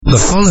The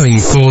following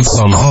thoughts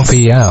on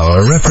Hoppy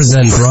Hour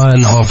represent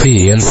Ryan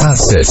Hoppy and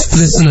past it.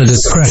 Listener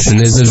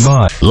discretion is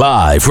advised.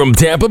 Live from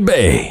Tampa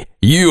Bay,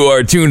 you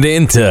are tuned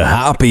in to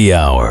Hoppy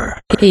Hour.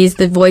 He's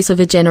the voice of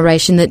a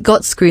generation that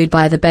got screwed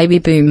by the baby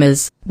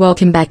boomers.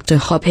 Welcome back to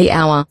Hoppy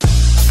Hour.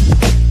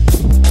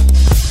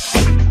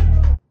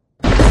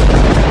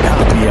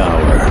 Hoppy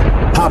Hour.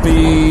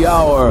 Hoppy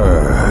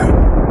Hour.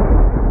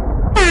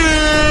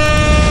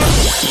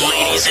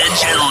 Ladies and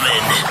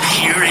gentlemen,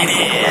 here it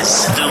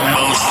is, the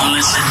most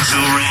listened to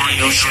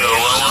radio show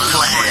on the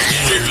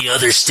planet. Even the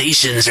other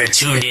stations are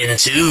tuned in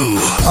too.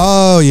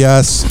 Oh,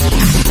 yes.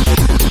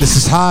 This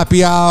is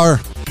Hoppy Hour.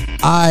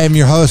 I am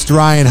your host,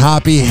 Ryan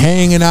Hoppy,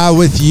 hanging out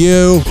with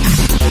you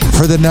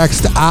for the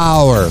next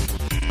hour.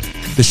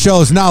 The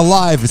show is now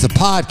live as a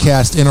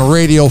podcast in a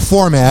radio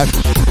format.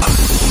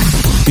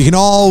 You can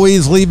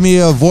always leave me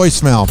a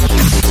voicemail.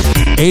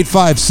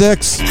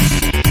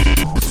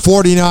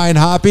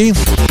 856-49-HOPPY.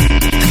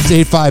 It's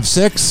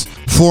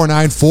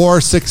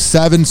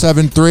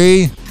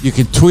 856-494-6773. You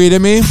can tweet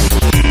at me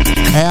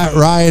at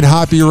Ryan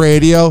Hoppy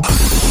Radio.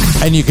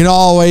 And you can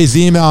always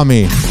email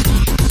me,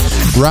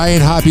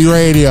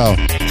 RyanHoppyRadio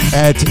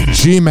at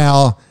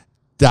gmail.com.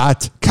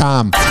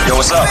 Yo,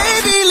 what's up?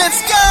 Baby,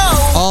 let's go!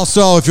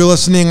 Also, if you're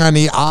listening on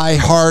the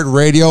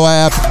iHeartRadio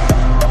app,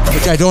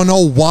 which I don't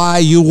know why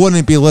you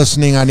wouldn't be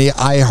listening on the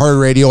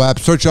iHeartRadio app,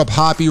 search up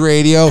Hoppy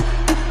Radio,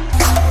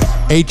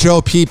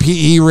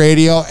 HOPPE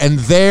Radio, and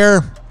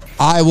there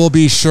I will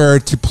be sure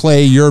to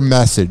play your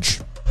message.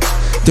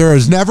 There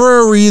is never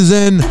a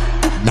reason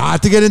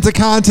not to get into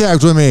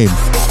contact with me.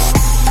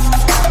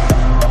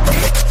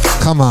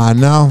 Come on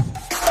now.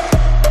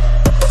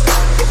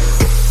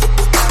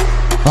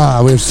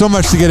 We have so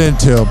much to get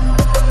into.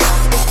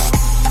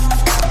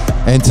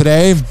 And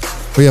today,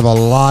 we have a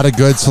lot of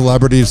good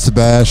celebrities to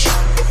bash.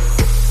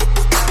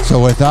 So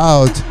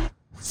without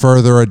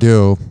further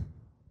ado,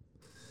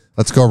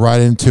 let's go right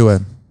into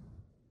it.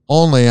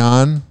 Only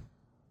on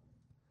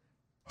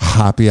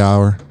Hoppy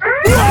Hour.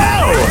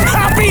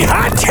 Happy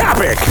Hot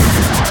Topic.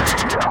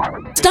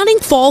 Stunning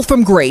fall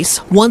from grace.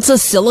 Once a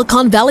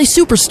Silicon Valley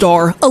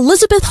superstar,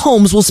 Elizabeth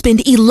Holmes will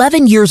spend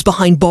 11 years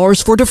behind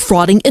bars for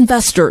defrauding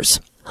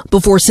investors.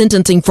 Before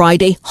sentencing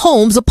Friday,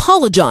 Holmes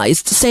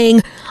apologized,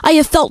 saying, "I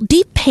have felt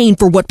deep pain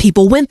for what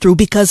people went through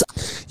because..."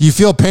 You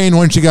feel pain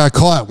once you got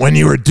caught. When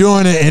you were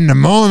doing it in the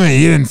moment,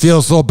 you didn't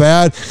feel so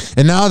bad.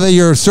 And now that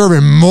you're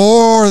serving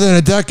more than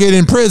a decade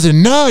in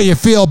prison, now you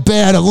feel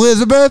bad,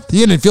 Elizabeth.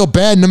 You didn't feel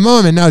bad in the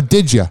moment, now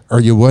did you?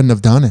 Or you wouldn't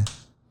have done it.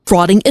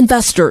 Frauding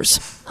investors.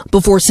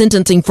 Before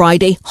sentencing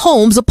Friday,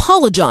 Holmes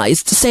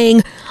apologized,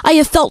 saying, "I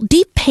have felt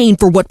deep pain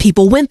for what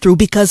people went through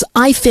because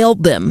I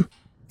failed them."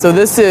 So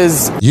this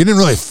is... You didn't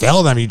really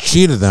fail them. You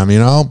cheated them, you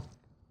know?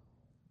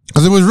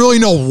 Because there was really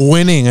no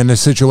winning in this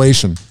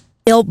situation.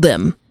 Failed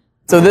them.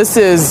 So this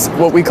is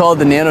what we call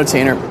the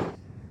nanotainer.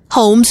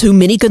 Holmes, who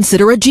many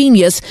consider a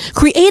genius,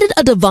 created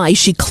a device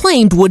she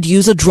claimed would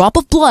use a drop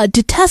of blood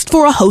to test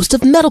for a host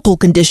of medical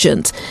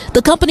conditions.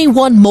 The company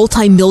won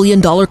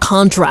multi-million-dollar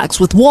contracts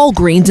with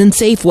Walgreens and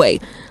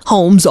Safeway.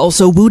 Holmes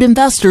also wooed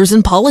investors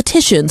and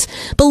politicians,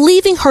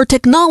 believing her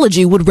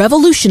technology would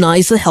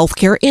revolutionize the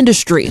healthcare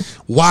industry.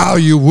 Wow,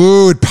 you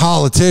wooed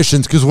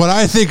politicians, because when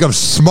I think of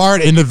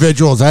smart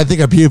individuals, I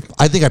think of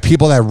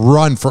people that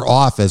run for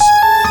office.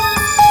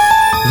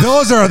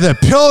 Those are the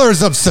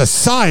pillars of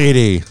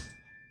society.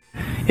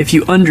 If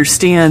you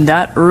understand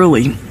that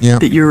early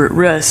that you're at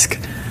risk,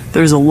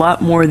 there's a lot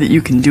more that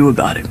you can do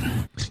about it.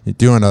 You're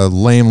doing a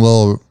lame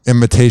little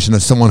imitation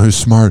of someone who's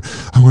smart.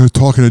 I'm going to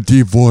talk in a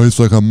deep voice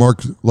like a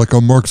Mark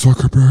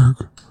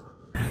Zuckerberg.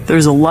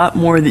 There's a lot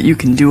more that you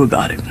can do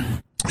about it.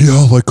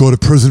 Yeah, like go to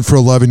prison for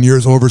 11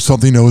 years over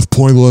something that was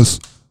pointless.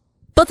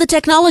 But the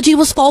technology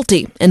was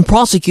faulty, and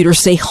prosecutors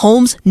say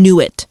Holmes knew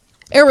it.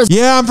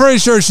 Yeah, I'm pretty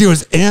sure she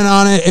was in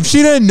on it. If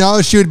she didn't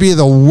know, she would be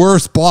the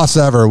worst boss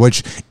ever,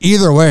 which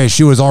either way,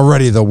 she was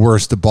already the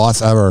worst boss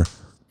ever.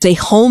 Say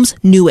Holmes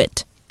knew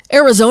it.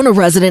 Arizona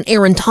resident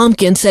Aaron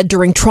Tompkins said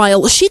during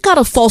trial she got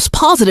a false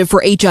positive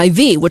for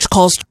HIV, which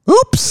caused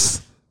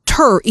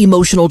her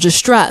emotional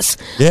distress.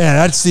 Yeah,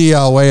 that's the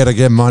way to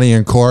get money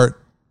in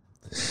court.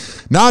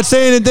 Not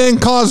saying it didn't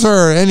cause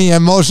her any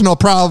emotional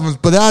problems,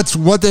 but that's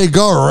what they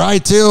go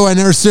right to, and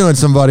they're suing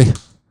somebody.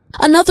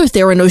 Another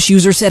Theranos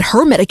user said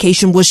her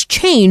medication was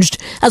changed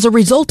as a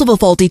result of a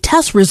faulty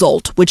test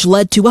result, which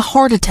led to a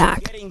heart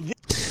attack.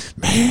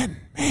 Man.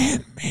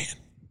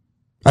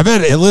 I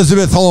bet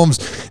Elizabeth Holmes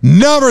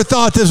never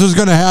thought this was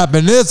going to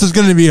happen. This is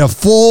going to be a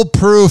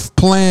foolproof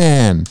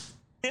plan.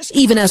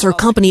 Even as her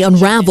company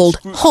unraveled,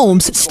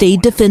 Holmes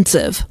stayed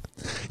defensive.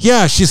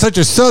 Yeah, she's such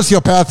a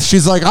sociopath.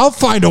 She's like, I'll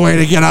find a way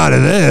to get out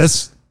of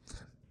this.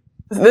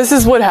 This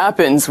is what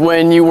happens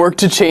when you work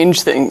to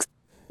change things.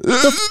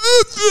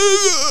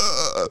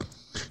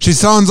 She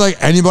sounds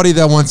like anybody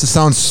that wants to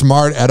sound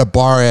smart at a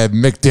bar at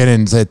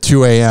McDinnon's at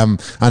 2 a.m.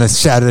 on a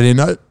Saturday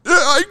night.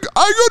 I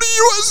go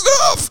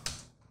to USF.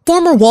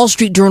 Former Wall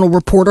Street Journal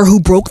reporter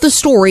who broke the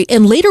story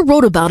and later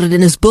wrote about it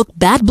in his book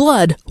Bad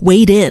Blood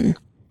weighed in.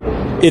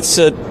 It's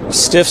a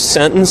stiff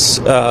sentence.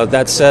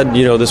 That said,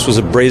 this was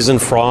a brazen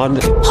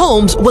fraud.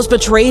 Holmes was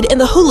portrayed in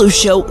the Hulu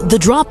show The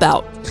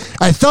Dropout.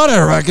 I thought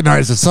I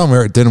recognized it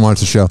somewhere. Didn't watch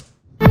the show.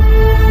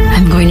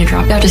 I'm going to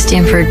drop out to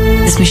Stanford.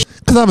 This machine.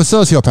 Because I'm a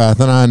sociopath,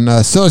 and on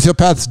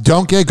sociopaths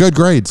don't get good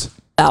grades.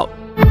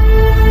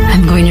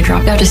 I'm going to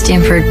drop out to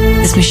Stanford.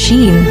 This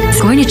machine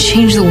is going to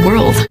change the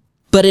world.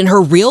 But in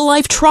her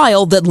real-life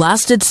trial that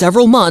lasted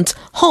several months,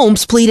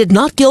 Holmes pleaded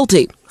not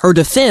guilty. Her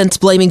defense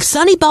blaming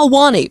Sunny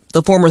Balwani,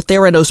 the former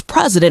Theranos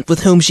president with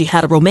whom she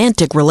had a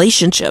romantic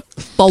relationship.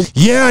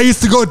 Yeah, I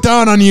used to go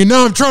down on you.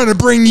 Now I'm trying to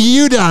bring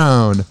you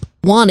down.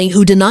 Balwani,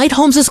 who denied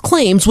Holmes'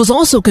 claims, was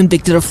also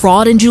convicted of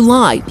fraud in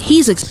July.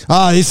 He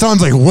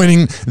sounds like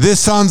winning. This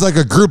sounds like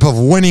a group of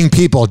winning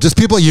people. Just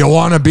people you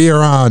want to be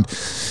around.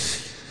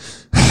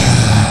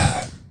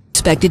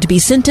 Expected to be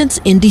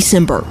sentenced in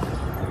December.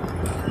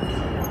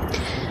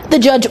 The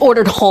judge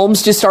ordered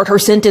Holmes to start her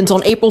sentence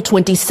on April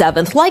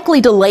 27th,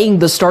 likely delaying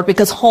the start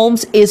because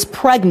Holmes is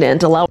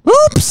pregnant.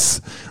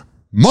 Oops!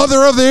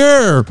 Mother of the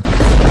year!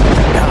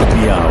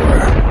 Happy hour.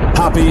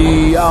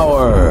 Happy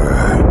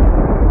hour.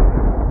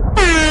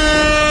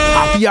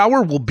 Happy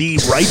hour will be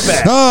right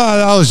back. Oh,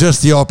 that was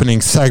just the opening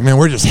segment.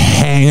 We're just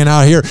hanging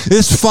out here.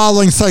 This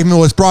following segment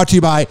was brought to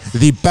you by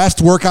the best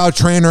workout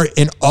trainer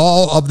in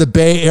all of the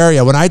Bay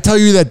Area. When I tell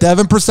you that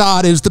Devin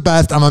Prasad is the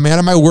best, I'm a man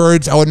of my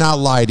words. I would not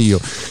lie to you.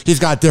 He's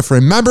got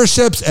different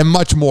memberships and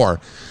much more.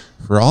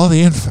 For all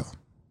the info,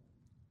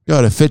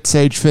 go to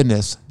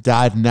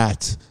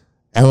fitsagefitness.net.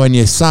 And when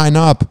you sign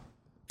up,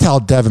 tell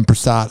Devin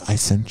Prasad I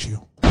sent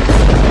you.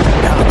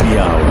 Happy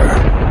hour.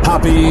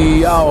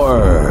 Happy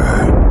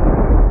hour.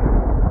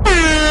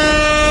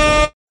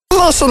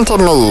 Listen to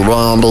me,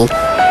 Randy.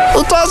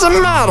 It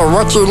doesn't matter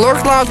what you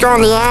look like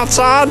on the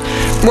outside,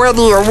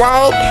 whether you're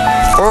white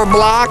or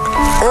black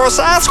or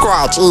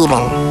Sasquatch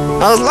even.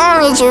 As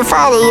long as you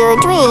follow your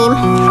dream,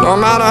 no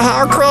matter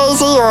how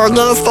crazy or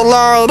against the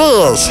law it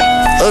is.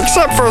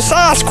 Except for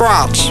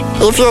Sasquatch.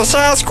 If you're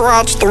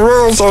Sasquatch, the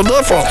rules are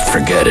different.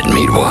 Forget it,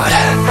 Meatwad.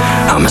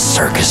 I'm a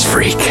circus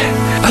freak.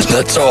 And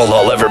that's all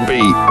I'll ever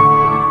be.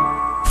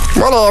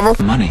 Whatever.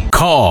 Money.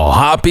 Call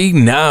Hoppy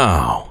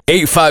now.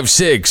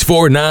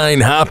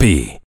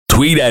 856-49-HOPPY.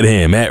 Tweet at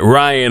him at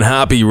Ryan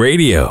Hoppy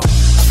Radio.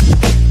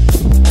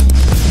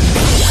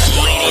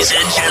 Ladies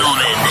and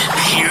gentlemen,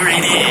 here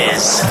it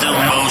is. The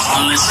most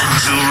listened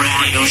to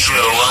radio show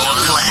on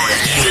the planet.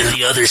 Even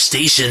the other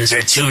stations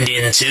are tuned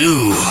in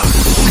too.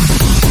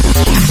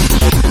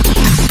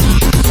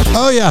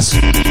 Oh, yes.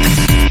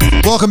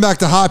 Welcome back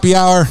to Hoppy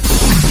Hour.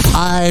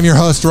 I am your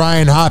host,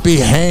 Ryan Hoppy,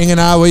 hanging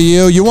out with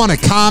you. You want to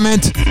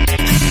comment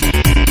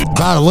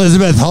about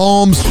Elizabeth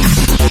Holmes?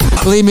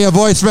 Leave me a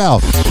voicemail.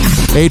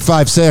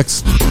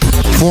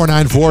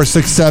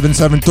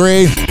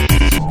 856-494-6773.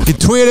 You can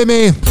tweet at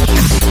me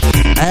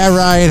at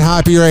Ryan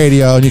Hoppy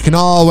Radio, and you can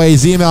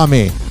always email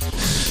me,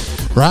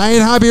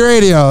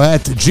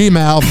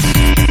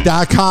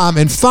 RyanHoppyRadio@gmail.com.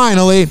 And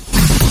finally,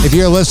 if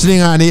you're listening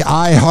on the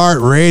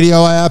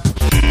iHeartRadio app,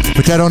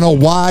 which I don't know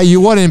why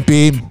you wouldn't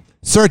be,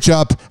 search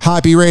up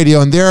Hoppy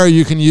Radio, and there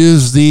you can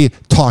use the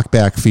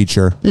talkback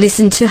feature.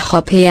 Listen to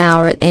Hoppy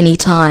Hour at any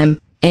time,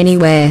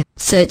 anywhere.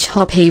 Search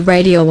Hoppy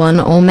Radio on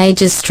all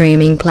major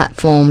streaming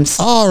platforms.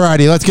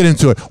 Alrighty, let's get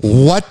into it.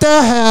 What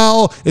the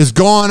hell is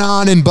going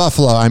on in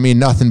Buffalo? I mean,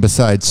 nothing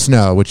besides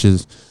snow, which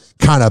is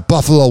kind of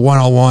Buffalo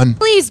 101.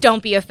 Please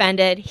don't be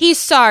offended. He's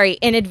sorry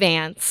in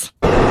advance.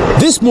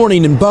 This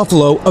morning in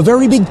Buffalo, a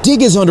very big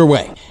dig is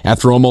underway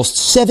after almost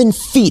 7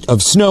 feet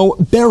of snow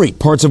buried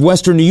parts of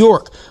western New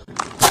York.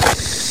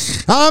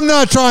 I'm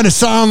not trying to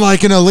sound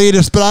like an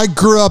elitist, but I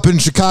grew up in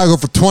Chicago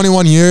for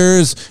 21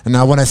 years. And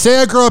now when I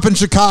say I grew up in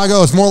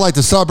Chicago, it's more like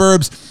the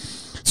suburbs.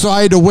 So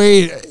I had to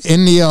wait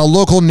in the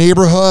local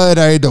neighborhood.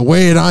 I had to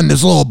wait on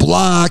this little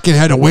block and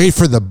had to wait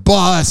for the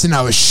bus. And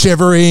I was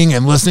shivering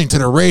and listening to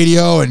the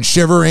radio and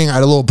shivering. I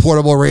had a little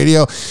portable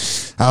radio.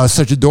 I was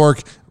such a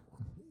dork.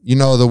 You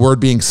know, the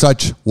word being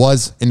such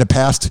was in the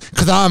past,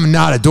 because I'm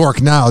not a dork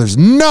now. There's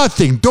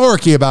nothing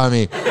dorky about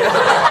me.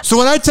 So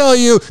when I tell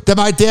you that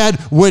my dad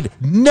would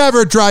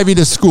never drive me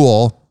to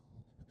school,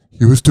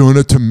 he was doing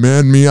it to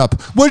man me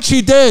up, which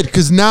he did,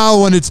 because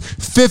now when it's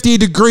 50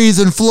 degrees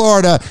in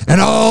Florida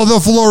and all the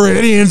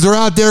Floridians are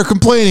out there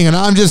complaining, and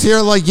I'm just here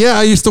like, yeah,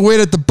 I used to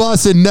wait at the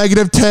bus in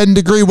negative 10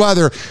 degree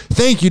weather.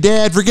 Thank you,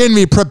 Dad, for getting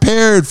me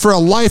prepared for a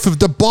life of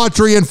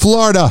debauchery in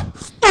Florida.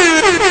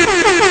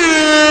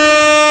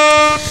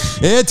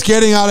 It's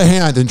getting out of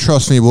hand, and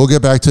trust me, we'll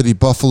get back to the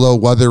Buffalo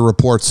weather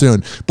report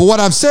soon. But what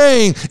I'm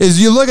saying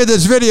is you look at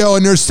this video,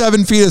 and there's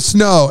 7 feet of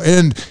snow,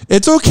 and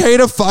it's okay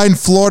to find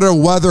Florida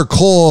weather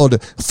cold.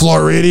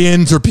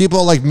 Floridians or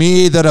people like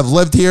me that have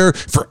lived here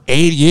for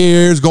 8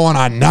 years, going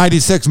on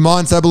 96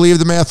 months, I believe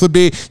the math would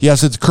be.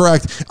 Yes, it's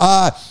correct.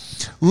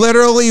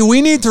 Literally, we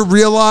need to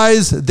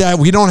realize that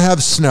we don't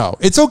have snow.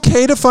 It's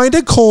okay to find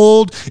it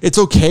cold. It's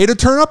okay to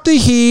turn up the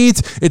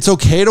heat. It's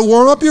okay to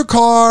warm up your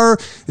car.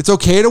 It's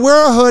okay to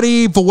wear a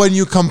hoodie. But when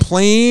you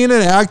complain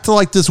and act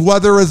like this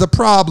weather is a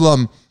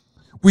problem,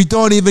 we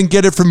don't even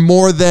get it for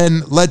more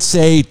than, let's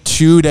say,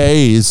 2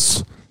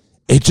 days.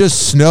 it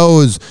just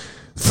snows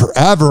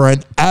forever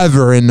and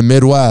ever in the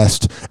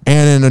Midwest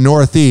and in the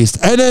Northeast.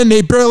 And then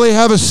they barely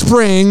have a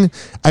spring.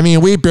 I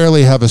mean, we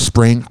barely have a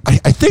spring.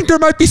 I think there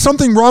might be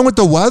something wrong with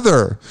the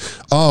weather.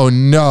 Oh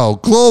no,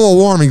 global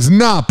warming's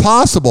not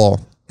possible.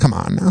 Come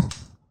on now.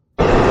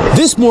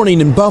 This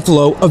morning in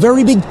Buffalo, a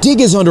very big dig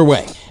is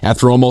underway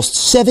after almost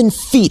 7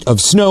 feet of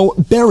snow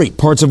buried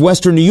parts of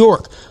western New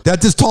York.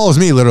 That's as tall as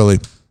me, literally.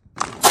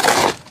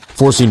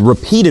 Forcing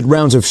repeated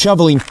rounds of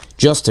shoveling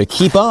just to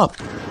keep up.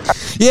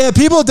 Yeah,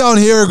 people down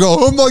here go,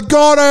 oh my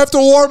God, I have to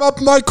warm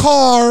up my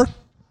car.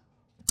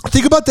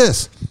 Think about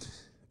this.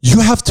 You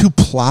have to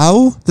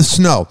plow the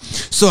snow.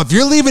 So if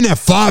you're leaving at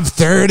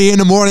 5:30 in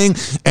the morning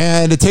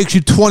and it takes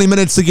you 20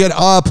 minutes to get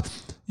up,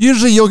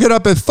 usually you'll get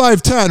up at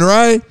 5:10,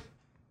 right?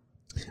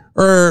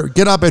 Or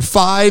get up at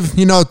 5,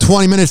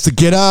 20 minutes to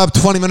get up,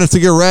 20 minutes to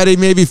get ready,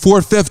 maybe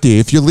 4:50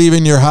 if you're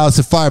leaving your house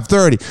at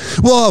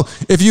 5:30. Well,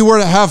 if you were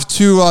to have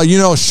to,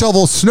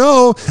 shovel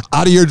snow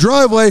out of your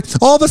driveway,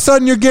 all of a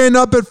sudden you're getting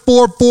up at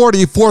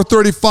 4:40,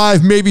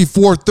 4:35, maybe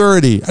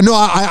 4:30. No,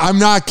 I'm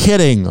not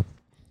kidding.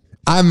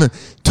 I'm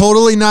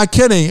totally not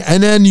kidding.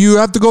 And then you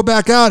have to go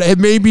back out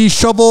and maybe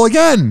shovel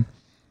again.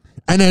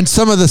 And then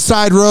some of the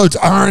side roads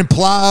aren't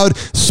plowed,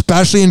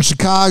 especially in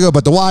Chicago,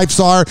 but the wipes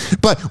are.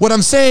 But what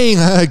I'm saying,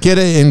 get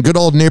it in good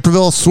old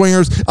Naperville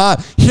swingers.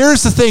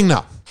 Here's the thing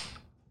now.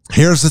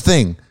 Here's the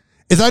thing.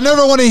 Is I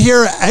never want to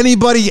hear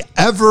anybody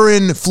ever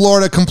in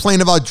Florida complain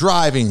about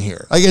driving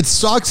here. Like, it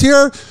sucks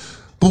here,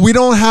 but we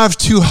don't have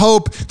to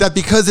hope that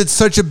because it's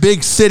such a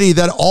big city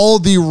that all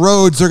the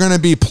roads are going to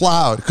be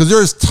plowed, because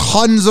there's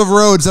tons of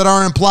roads that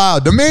aren't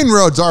plowed. The main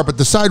roads are, but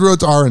the side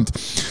roads aren't.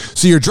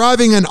 So you're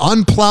driving in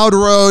unplowed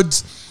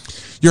roads.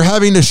 You're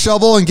having to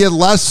shovel and get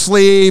less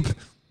sleep.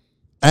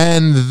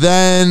 And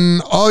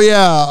then,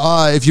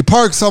 if you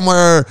park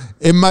somewhere,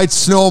 it might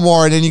snow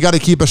more, and then you got to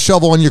keep a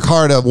shovel in your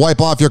car to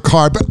wipe off your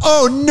car. But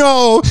oh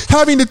no,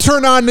 having to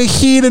turn on the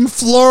heat in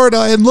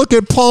Florida and look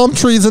at palm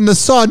trees in the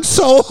sun,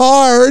 so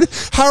hard.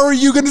 How are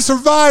you going to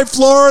survive,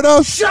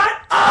 Florida? Shut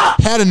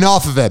up! Had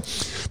enough of it.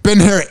 Been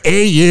here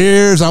 8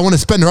 years. I want to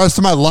spend the rest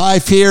of my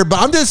life here, but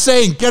I'm just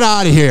saying, get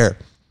out of here.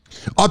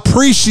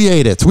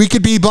 Appreciate it. We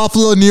could be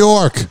Buffalo, New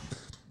York. How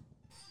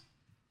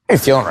are you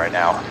feeling right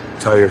now?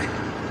 Tired.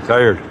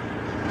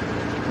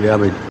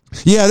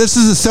 Yeah, this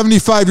is a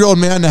 75-year-old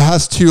man that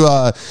has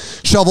to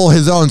shovel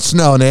his own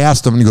snow, and they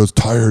asked him, and he goes,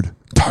 tired.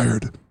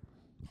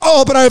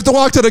 Oh, but I have to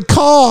walk to the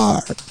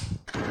car.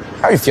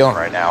 How are you feeling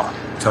right now?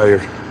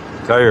 Tired.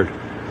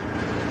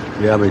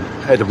 Yeah, I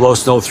had to blow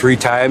snow 3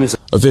 times.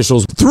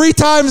 Officials 3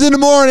 times in the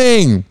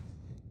morning.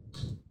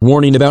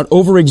 Warning about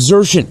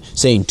overexertion,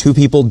 saying 2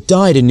 people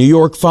died in New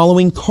York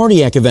following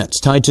cardiac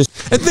events tied to...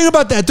 And think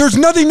about that. There's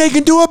nothing they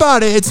can do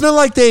about it. It's not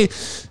like they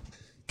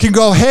can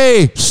go,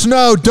 hey,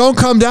 snow, don't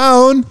come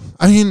down.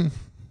 I mean,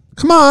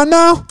 come on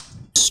now.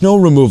 Snow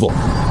removal.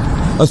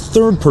 A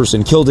 3rd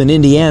person killed in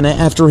Indiana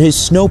after his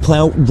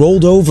snowplow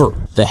rolled over.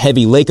 The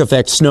heavy lake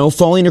effect snow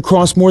falling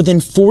across more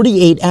than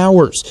 48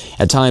 hours,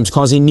 at times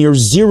causing near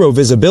zero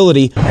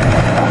visibility,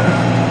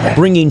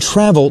 bringing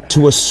travel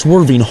to a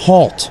swerving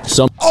halt.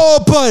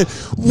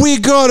 But we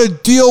gotta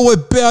deal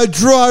with bad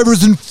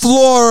drivers in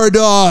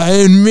Florida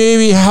and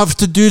maybe have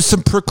to do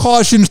some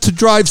precautions to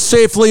drive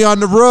safely on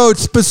the road,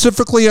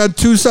 specifically on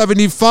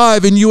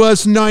 275 and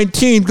US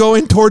 19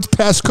 going towards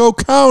Pasco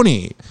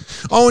County.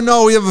 Oh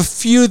no, we have a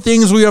few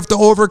things we have to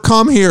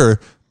overcome here.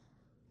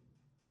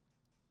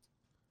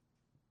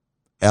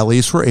 At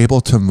least we're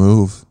able to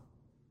move.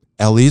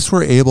 At least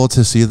we're able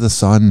to see the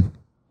sun.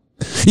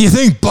 You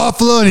think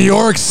Buffalo, New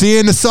York,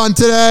 seeing the sun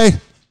today?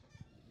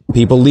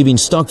 People leaving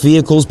stuck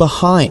vehicles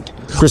behind.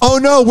 Oh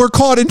no, we're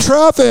caught in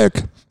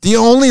traffic. The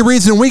only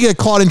reason we get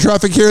caught in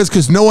traffic here is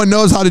because no one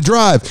knows how to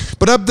drive.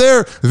 But up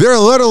there, they're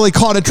literally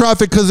caught in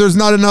traffic because there's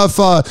not enough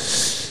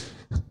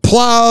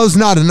plows,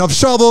 not enough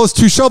shovels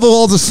to shovel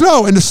all the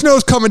snow. And the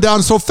snow's coming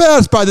down so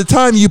fast, by the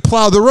time you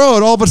plow the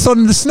road, all of a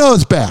sudden the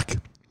snow's back.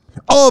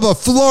 Oh, but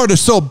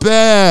Florida's so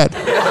bad.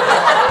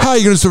 How are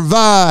you going to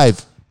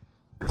survive?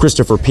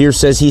 Christopher Pierce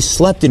says he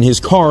slept in his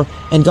car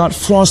and got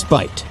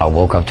frostbite. I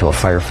woke up to a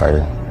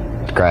firefighter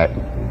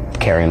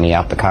carrying me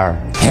out the car.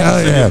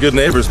 Hell yeah. Good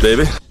neighbors,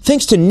 baby.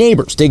 Thanks to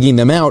neighbors digging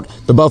them out,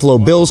 the Buffalo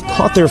Bills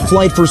caught their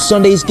flight for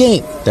Sunday's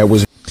game.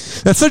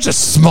 That's such a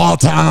small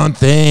town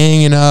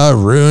thing,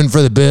 ruined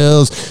for the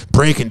Bills,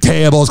 breaking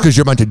tables because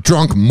you're a bunch of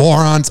drunk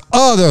morons.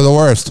 Oh, they're the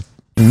worst.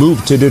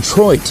 Moved to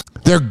Detroit.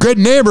 They're good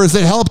neighbors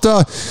that helped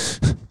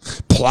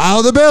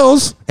plow the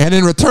Bills, and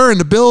in return,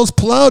 the Bills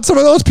plowed some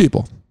of those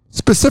people,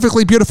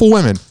 specifically beautiful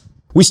women.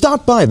 We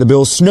stopped by the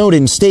Bills'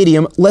 Snowden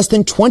Stadium less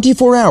than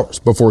 24 hours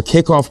before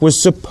kickoff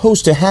was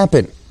supposed to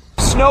happen.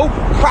 Snow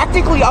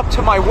practically up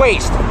to my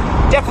waist.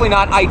 Definitely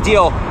not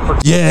ideal for...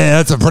 Yeah,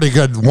 that's a pretty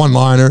good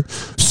one-liner.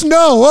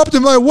 Snow up to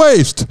my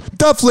waist.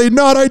 Definitely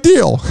not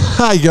ideal.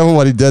 I get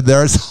what he did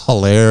there. It's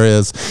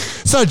hilarious.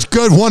 Such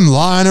good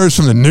one-liners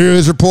from the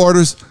news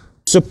reporters.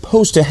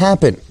 Supposed to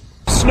happen.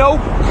 Snow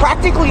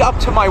practically up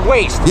to my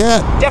waist. Yeah.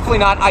 Definitely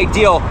not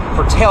ideal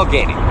for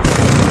tailgating.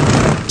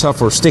 Tough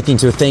for sticking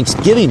to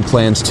Thanksgiving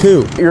plans,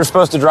 too. You're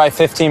supposed to drive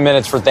 15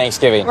 minutes for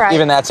Thanksgiving. Right.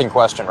 Even that's in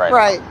question right now.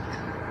 Right.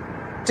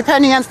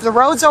 Depending on if the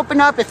roads open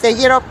up, if they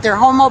get up, their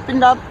home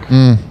opened up.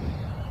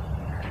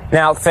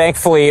 Now,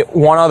 thankfully,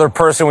 one other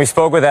person we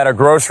spoke with at a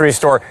grocery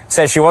store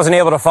said she wasn't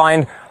able to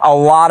find a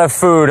lot of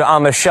food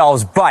on the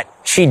shelves, but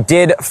she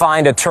did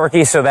find a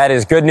turkey, so that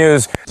is good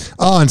news.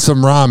 Oh, and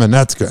some ramen.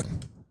 That's good.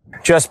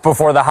 Just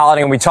before the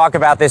holiday, and we talk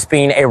about this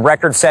being a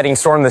record-setting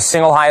storm, the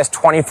single highest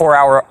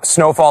 24-hour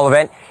snowfall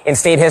event in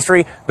state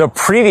history. The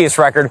previous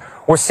record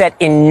was set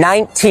in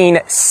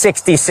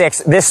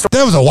 1966.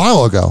 That was a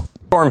while ago.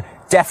 Storm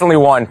definitely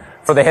one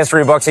for the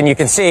history books, and you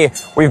can see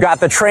we've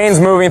got the trains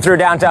moving through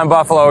downtown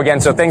Buffalo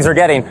again, so things are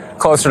getting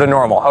closer to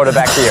normal. Hoda,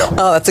 back to you.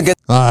 Oh, that's a good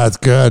That's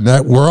good.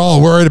 We're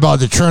all worried about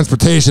the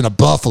transportation of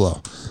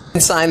Buffalo.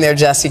 sign there,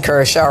 Jesse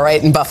Kershaw,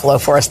 right in Buffalo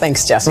for us.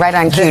 Thanks, Jesse. Right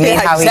on cue, Yeah,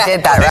 how he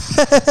did that. Right?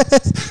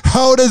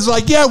 Hoda's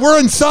like, yeah, we're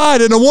inside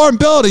in a warm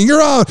building.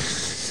 You're out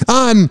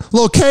on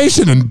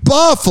location in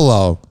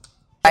Buffalo.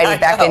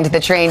 Right back into the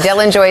train.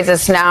 Dylan joins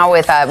us now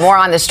with more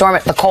on the storm,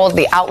 the cold,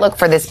 the outlook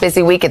for this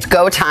busy week. It's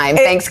go time,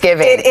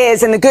 Thanksgiving. It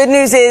is, and the good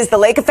news is the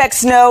lake effect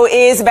snow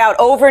is about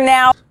over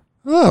now.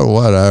 Oh,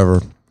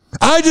 whatever.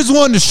 I just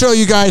wanted to show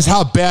you guys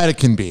how bad it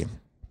can be.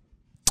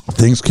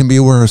 Things can be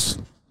worse.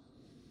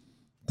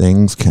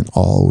 Things can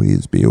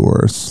always be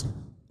worse.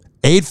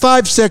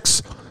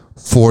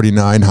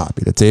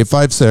 856-49-HOPPY. That's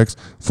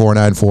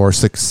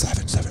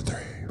 856-494-6773.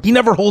 He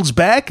never holds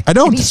back. I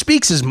don't. And he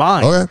speaks his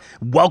mind. Okay.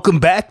 Welcome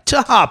back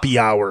to Hoppy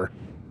Hour.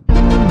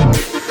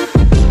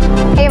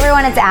 Hey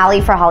everyone, it's Allie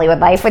for Hollywood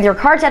Life with your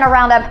Kardashian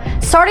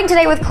Roundup, starting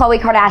today with Khloe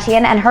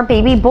Kardashian and her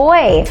baby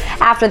boy.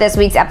 After this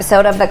week's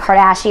episode of The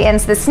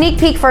Kardashians, the sneak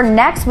peek for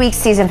next week's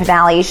season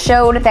finale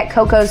showed that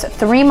Coco's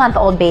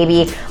 3-month-old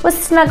baby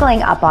was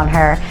snuggling up on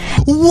her.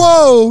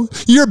 Whoa,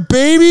 your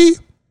baby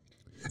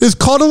is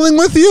cuddling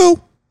with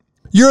you?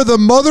 You're the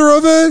mother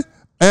of it?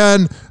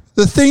 And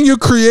the thing you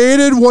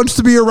created wants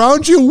to be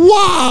around you?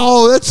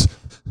 Wow,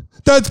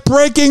 that's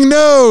breaking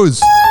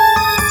news.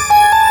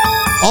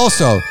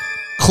 Also,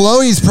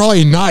 Khloe's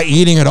probably not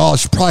eating at all.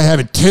 She's probably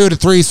having 2 to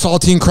 3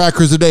 saltine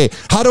crackers a day.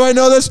 How do I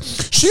know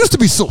this? She used to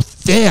be so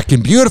thick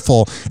and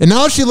beautiful, and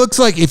now she looks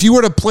like if you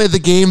were to play the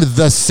game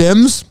The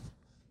Sims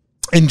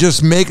and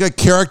just make a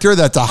character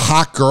that's a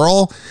hot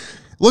girl,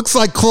 looks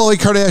like Khloe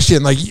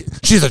Kardashian. Like,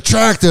 she's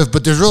attractive,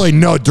 but there's really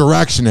no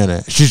direction in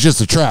it. She's just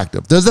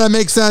attractive. Does that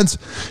make sense?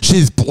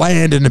 She's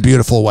bland in a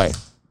beautiful way.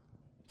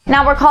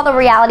 Now, recall the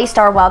reality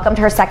star welcomed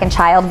her second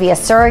child via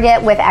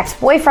surrogate with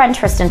ex-boyfriend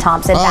Tristan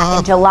Thompson back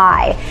in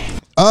July.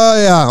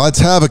 Oh, yeah, let's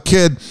have a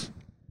kid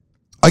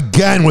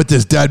again with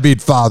this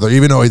deadbeat father,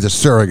 even though he's a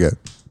surrogate.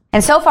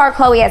 And so far,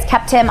 Khloe has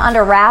kept him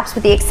under wraps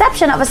with the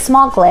exception of a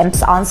small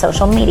glimpse on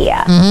social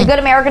media. The Good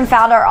American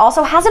founder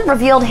also hasn't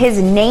revealed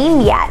his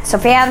name yet, so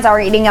fans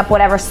are eating up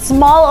whatever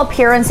small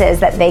appearances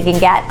that they can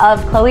get of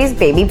Khloe's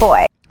baby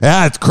boy.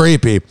 That's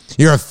creepy.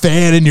 You're a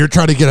fan and you're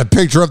trying to get a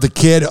picture of the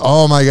kid.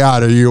 Oh, my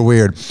God, you're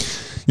weird.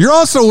 You're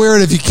also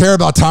weird if you care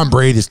about Tom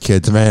Brady's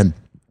kids, man.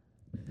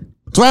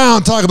 That's why I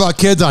don't talk about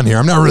kids on here.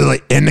 I'm not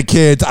really into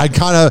kids. I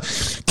kind of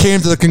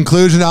came to the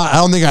conclusion I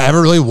don't think I ever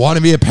really want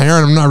to be a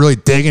parent. I'm not really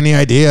digging the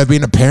idea of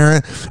being a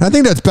parent. And I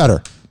think that's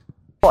better.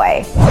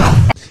 Boy.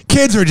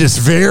 Kids are just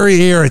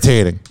very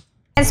irritating.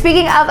 And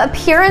speaking of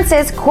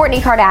appearances, Kourtney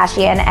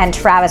Kardashian and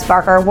Travis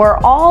Barker were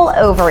all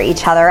over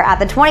each other at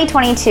the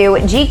 2022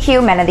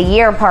 GQ Men of the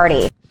Year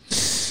party.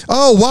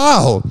 Oh,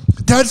 wow.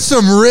 That's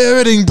some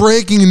riveting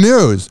breaking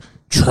news.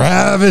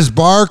 Travis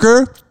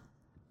Barker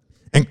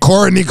and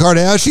Kourtney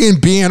Kardashian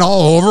being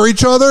all over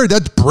each other?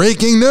 That's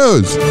breaking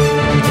news.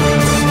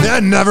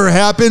 That never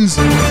happens.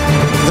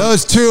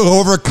 Those two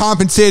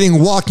overcompensating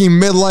walking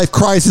midlife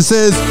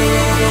crises,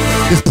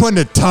 just putting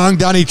a tongue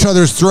down each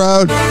other's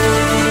throat.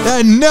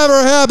 That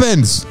never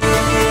happens.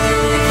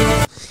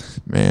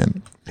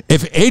 Man,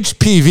 if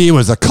HPV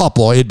was a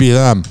couple, it'd be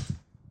them.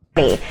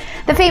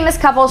 The famous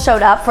couple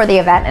showed up for the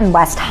event in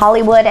West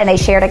Hollywood, and they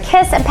shared a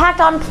kiss and packed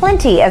on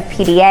plenty of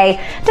PDA,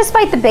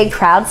 despite the big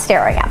crowd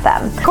staring at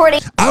them.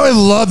 Kourtney, I would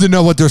love to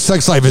know what their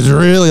sex life is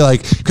really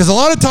like, because a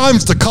lot of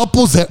times the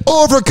couples that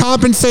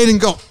overcompensate and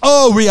go,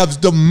 oh, we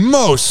have the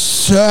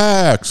most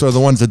sex, are the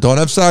ones that don't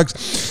have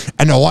sex,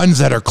 and the ones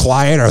that are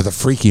quiet are the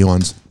freaky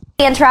ones.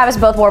 and Travis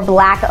both wore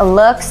black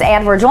looks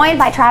and were joined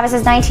by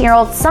Travis's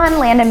 19-year-old son,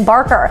 Landon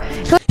Barker.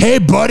 Hey,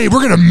 buddy, we're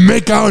going to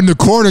make out in the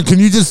corner. Can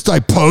you just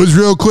pose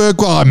real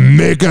quick while I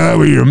make out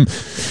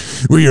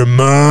with your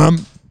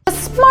mom?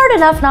 Smart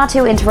enough not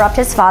to interrupt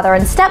his father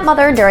and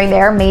stepmother during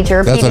their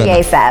major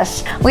PDA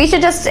sesh. We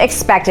should just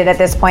expect it at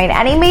this point.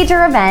 Any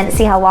major event,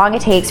 see how long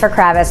it takes for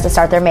Travis to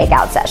start their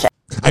makeout session.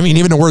 I mean,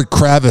 even the word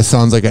Kravis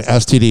sounds like an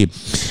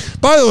STD.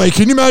 By the way,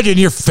 can you imagine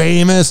you're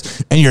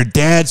famous and your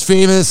dad's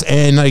famous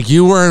and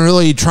you weren't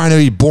really trying to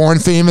be born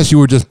famous, you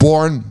were just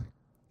born,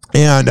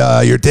 and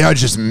your dad's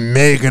just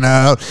making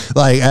out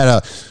at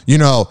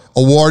a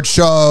award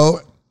show.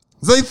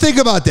 Think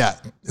about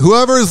that.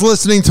 whoever is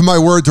listening to my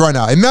words right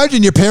now,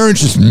 imagine your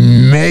parents just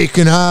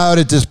making out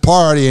at this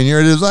party and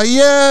you're just like,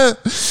 yeah,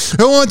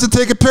 I want to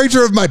take a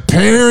picture of my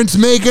parents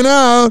making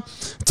out.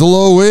 It's a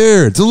little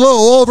weird. It's a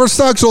little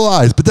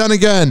over-sexualized. But then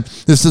again,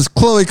 this is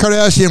Khloe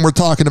Kardashian we're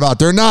talking about.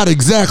 They're not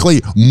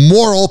exactly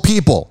moral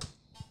people.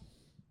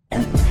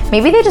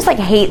 Maybe they just like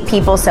hate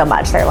people so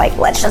much. They're like,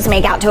 let's just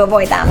make out to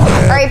avoid them.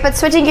 All right, but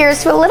switching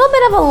gears to a little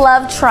bit of a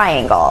love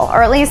triangle,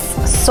 or at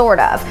least sort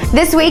of.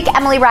 This week,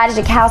 Emily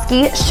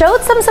Ratajkowski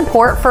showed some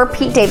support for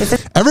Pete Davidson.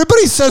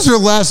 Everybody says her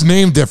last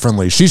name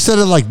differently. She said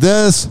it like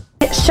this.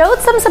 Showed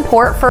some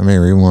support for Let me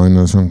rewind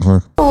this one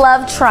quick.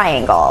 love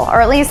triangle,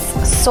 or at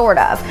least sort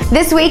of.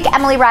 This week,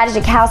 Emily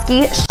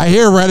Ratajkowski. I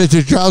hear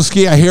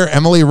Ratajkowski. I hear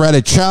Emily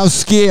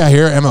Ratajkowski. I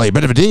hear Emily.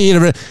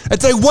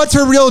 It's like, what's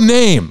her real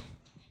name?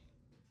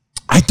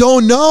 I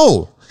don't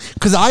know,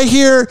 because I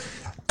hear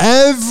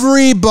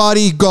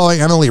everybody going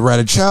Emily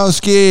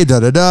Ratajkowski,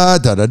 da-da-da,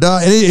 da-da-da,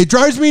 and it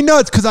drives me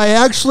nuts because I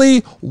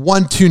actually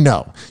want to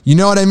know. You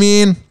know what I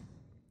mean?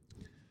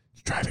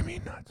 It's driving me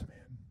nuts, man.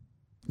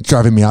 It's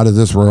driving me out of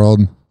this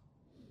world.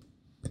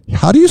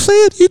 How do you say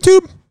it,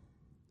 YouTube?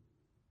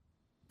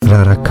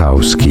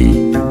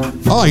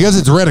 Ratajkowski. Oh, I guess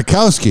it's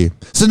Ratajkowski.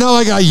 So now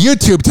I got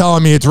YouTube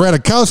telling me it's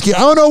Ratajkowski. I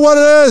don't know what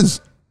it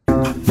is.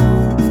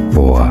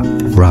 Or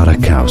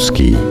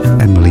Ratajkowski.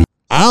 Emily.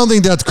 I don't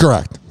think that's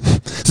correct.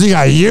 So you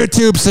got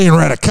YouTube saying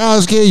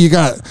Ratajkowski. You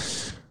got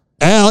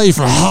Allie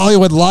from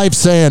Hollywood Life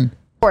saying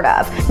Sort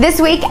of.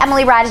 This week,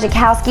 Emily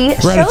Ratajkowski.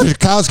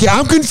 Ratajkowski.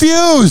 I'm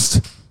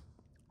confused.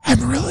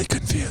 I'm really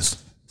confused.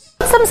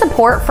 Some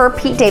support for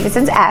Pete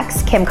Davidson's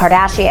ex, Kim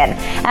Kardashian,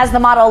 as the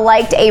model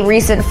liked a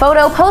recent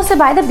photo posted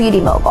by the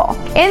beauty mogul.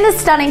 In the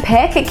stunning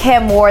pic,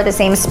 Kim wore the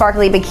same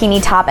sparkly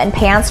bikini top and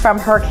pants from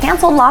her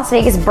canceled Las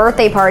Vegas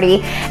birthday party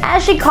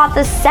as she caught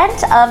the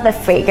scent of the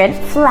fragrant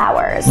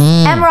flowers.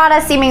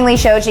 Emrata seemingly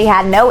showed she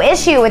had no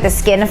issue with the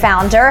Skin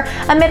founder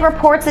amid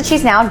reports that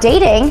she's now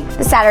dating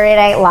the Saturday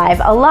Night Live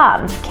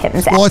alum,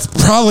 Kim's ex. Well, it's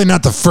probably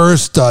not the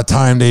first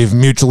time they've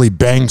mutually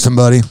banged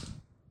somebody.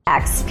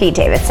 Ex Pete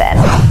Davidson.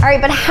 All right,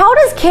 but how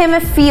does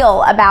Kim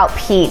feel about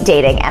Pete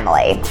dating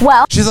Emily?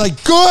 Well, she's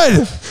like,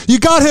 good, you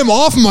got him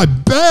off my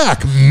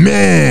back,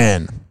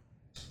 man.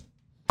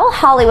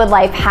 Hollywood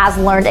Life has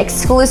learned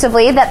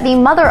exclusively that the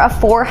mother of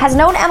four has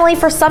known Emily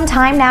for some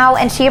time now,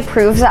 and she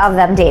approves of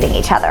them dating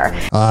each other.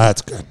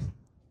 That's good.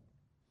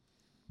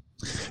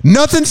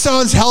 Nothing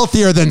sounds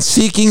healthier than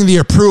seeking the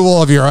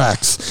approval of your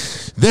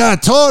ex.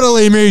 That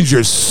totally means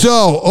you're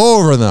so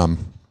over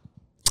them.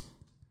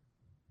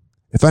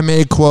 If I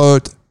may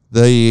quote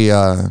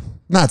the,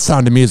 not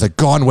Sound of Music,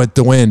 Gone with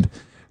the Wind.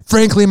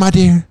 Frankly, my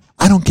dear,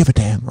 I don't give a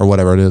damn, or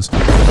whatever it is.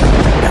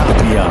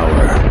 Happy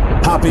Hour.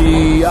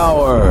 Happy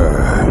Hour.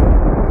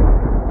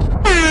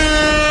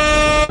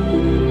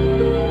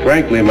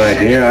 Frankly, my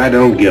dear, I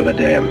don't give a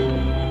damn.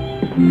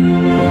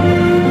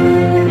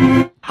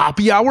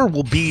 Happy Hour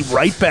will be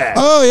right back.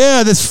 Oh,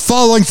 yeah. This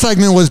following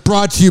segment was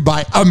brought to you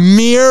by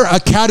Amir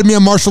Academy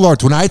of Martial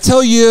Arts. When I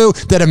tell you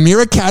that Amir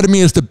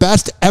Academy is the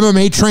best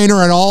MMA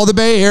trainer in all the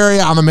Bay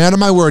Area, I'm a man of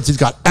my words. He's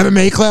got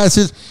MMA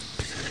classes.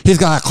 He's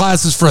got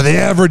classes for the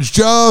average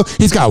Joe.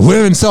 He's got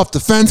women's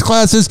self-defense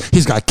classes.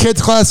 He's got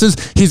kids classes.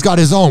 He's got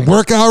his own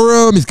workout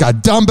room. He's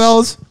got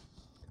dumbbells.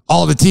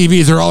 All the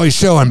TVs are always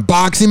showing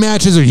boxing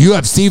matches or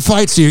UFC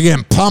fights, so you're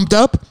getting pumped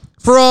up.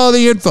 For all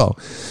the info,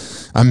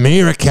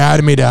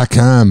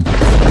 AmirAcademy.com.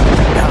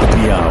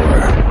 Happy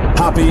Hour.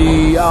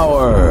 Happy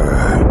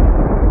Hour.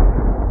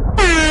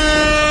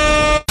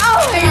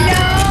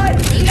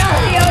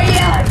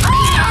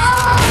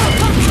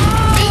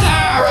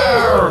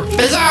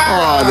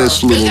 Oh,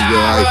 this little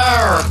guy.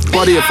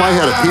 Buddy, if I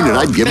had a peanut,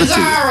 I'd give it to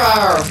you.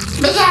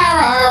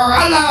 Bizarro,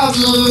 I love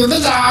you.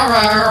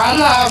 Bizarro, I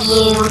love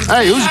you.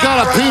 Hey, who's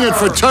got a peanut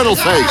for turtle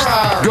face?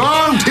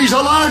 Don't, he's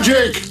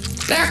allergic.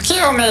 They'll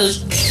kill me.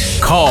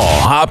 Call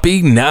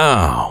Hoppy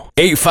now.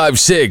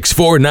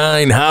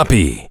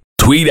 856-49-HOPPY.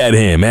 Tweet at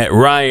him at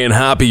Ryan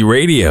Hoppy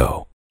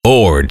Radio.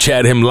 Or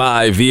chat him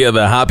live via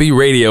the Hoppy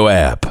Radio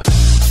app.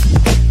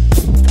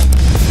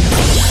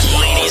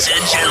 Ladies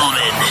and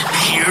gentlemen,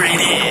 here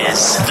it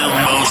is. The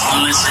most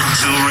listened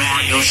to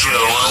radio show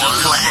on the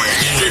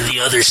planet. Even the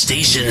other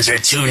stations are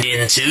tuned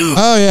in too.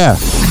 Oh, yeah.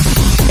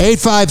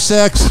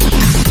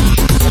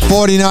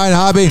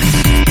 856-49-HOPPY.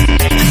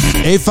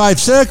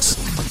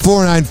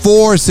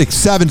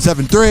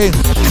 856-494-6773.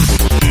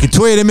 You can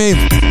tweet at me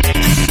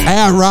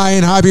at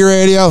Ryan Hoppy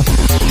Radio.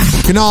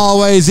 You can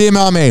always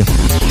email me,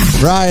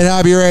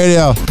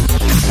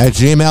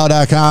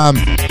 RyanHoppyRadio@gmail.com.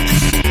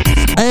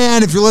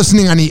 And if you're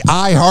listening on the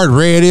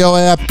iHeartRadio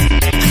app,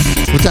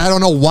 which I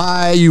don't know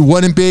why you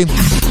wouldn't be,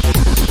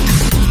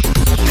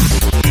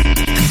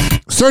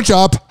 search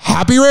up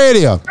Hoppy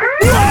Radio.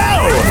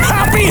 Whoa!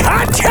 Hoppy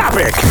Hot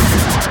Topic!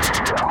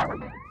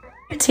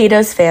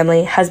 Petito's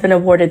family has been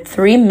awarded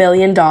 $3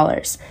 million.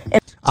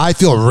 I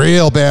feel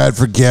real bad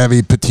for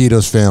Gabby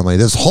Petito's family.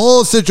 This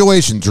whole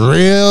situation's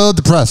real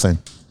depressing.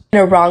 In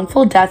a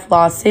wrongful death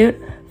lawsuit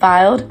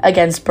filed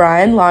against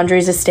Brian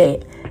Laundrie's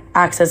estate,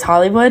 Access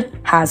Hollywood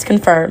has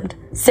confirmed.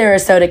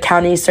 Sarasota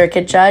County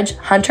Circuit Judge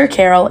Hunter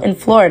Carroll in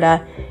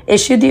Florida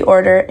issued the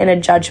order in a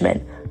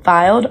judgment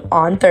filed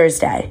on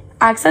Thursday.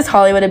 Access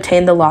Hollywood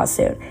obtained the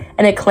lawsuit,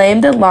 and it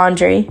claimed that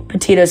Laundrie,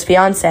 Petito's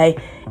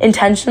fiancé,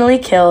 intentionally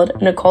killed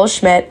Nicole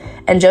Schmidt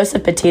and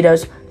Joseph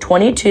Petito's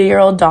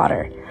 22-year-old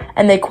daughter,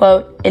 and they,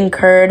 quote,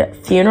 incurred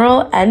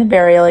funeral and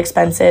burial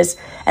expenses,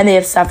 and they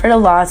have suffered a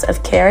loss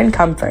of care and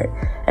comfort,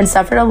 and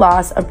suffered a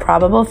loss of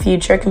probable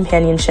future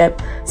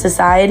companionship,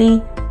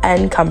 society,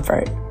 and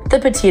comfort. The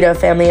Petito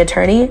family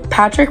attorney,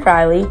 Patrick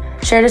Riley,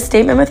 shared a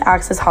statement with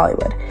Access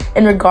Hollywood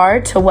in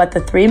regard to what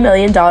the $3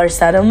 million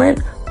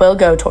settlement will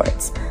go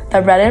towards.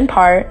 That read in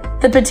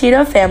part, the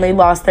Petito family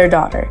lost their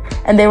daughter,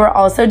 and they were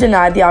also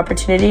denied the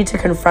opportunity to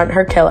confront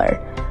her killer.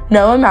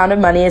 No amount of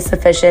money is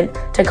sufficient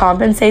to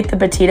compensate the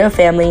Petito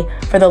family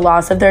for the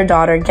loss of their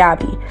daughter,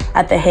 Gabby,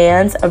 at the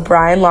hands of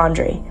Brian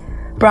Laundrie.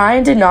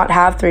 Brian did not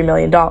have $3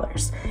 million.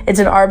 It's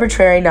an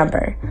arbitrary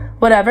number.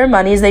 Whatever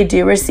monies they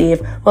do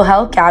receive will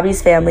help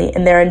Gabby's family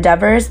in their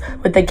endeavors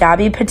with the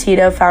Gabby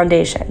Petito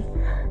Foundation.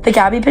 The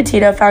Gabby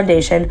Petito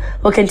Foundation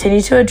will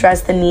continue to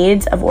address the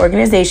needs of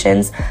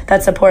organizations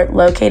that support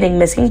locating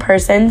missing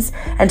persons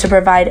and to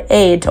provide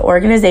aid to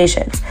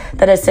organizations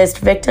that assist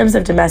victims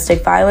of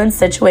domestic violence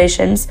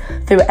situations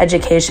through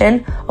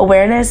education,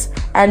 awareness,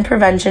 and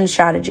prevention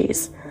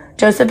strategies.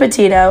 Joseph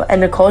Petito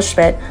and Nicole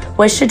Schmidt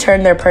wish to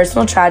turn their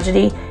personal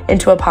tragedy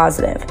into a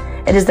positive.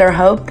 It is their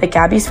hope that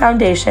Gabby's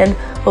Foundation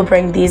will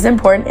bring these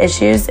important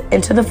issues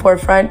into the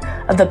forefront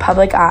of the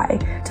public eye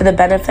to the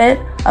benefit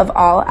of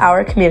all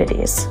our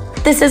communities.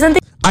 This isn't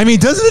the... I mean,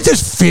 doesn't it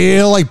just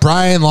feel like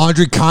Brian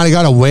Laundrie kind of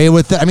got away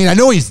with it? I mean, I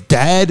know he's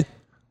dead.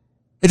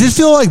 It just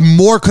feels like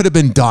more could have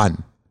been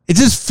done. It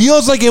just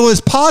feels like it was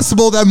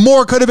possible that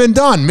more could have been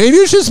done. Maybe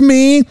it's just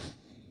me,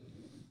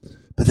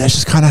 but that's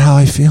just kind of how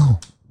I feel.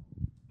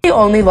 The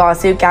only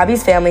lawsuit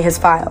Gabby's family has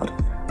filed.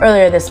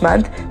 Earlier this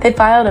month, they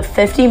filed a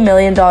 $50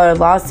 million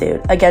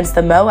lawsuit against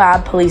the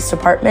Moab Police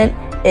Department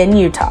in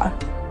Utah.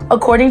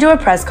 According to a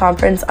press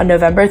conference on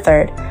November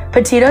 3rd,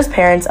 Petito's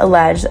parents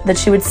alleged that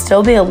she would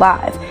still be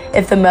alive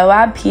if the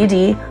Moab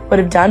PD would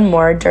have done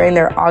more during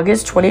their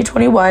August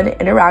 2021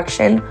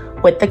 interaction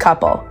with the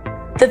couple.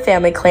 The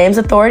family claims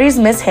authorities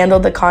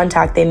mishandled the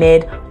contact they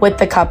made with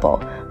the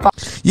couple.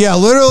 Yeah,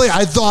 literally,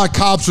 I thought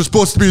cops were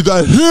supposed to be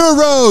the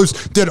heroes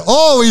that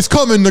always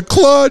come in the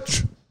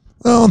clutch.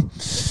 Well,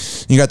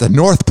 you got the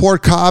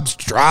Northport cops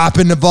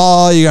dropping the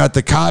ball. You got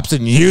the cops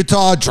in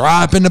Utah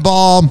dropping the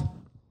ball.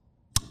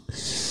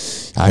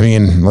 I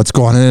mean, let's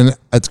go on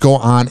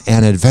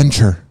an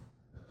adventure.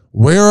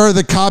 Where are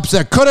the cops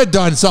that could have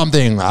done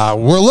something?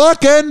 We're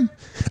looking.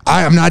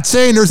 I am not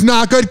saying there's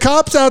not good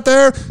cops out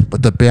there,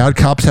 but the bad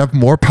cops have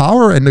more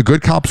power and the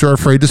good cops are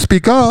afraid to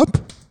speak up.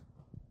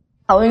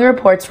 Following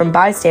reports from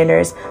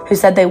bystanders who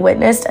said they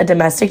witnessed a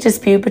domestic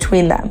dispute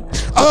between them.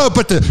 Oh,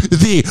 but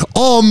the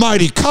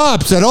almighty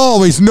cops that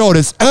always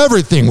notice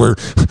everything were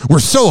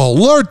so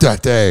alert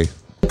that day.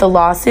 The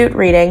lawsuit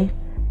reading,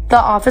 the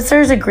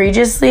officers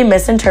egregiously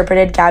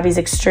misinterpreted Gabby's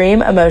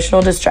extreme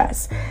emotional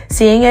distress,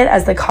 seeing it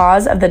as the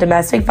cause of the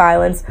domestic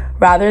violence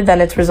rather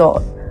than its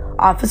result.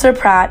 Officer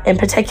Pratt, in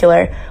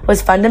particular,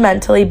 was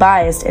fundamentally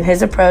biased in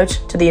his approach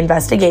to the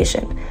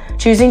investigation,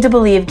 choosing to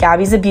believe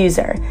Gabby's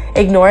abuser,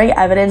 ignoring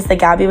evidence that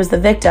Gabby was the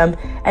victim,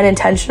 and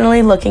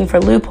intentionally looking for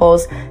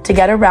loopholes to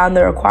get around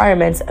the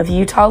requirements of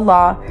Utah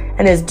law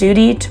and his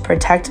duty to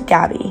protect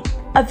Gabby.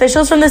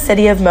 Officials from the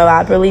city of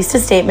Moab released a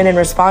statement in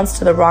response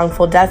to the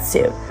wrongful death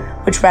suit,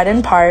 which read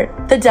in part,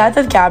 "The death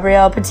of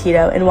Gabrielle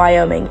Petito in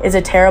Wyoming is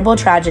a terrible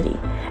tragedy,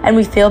 and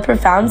we feel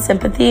profound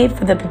sympathy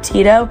for the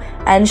Petito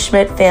and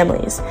Schmidt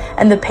families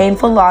and the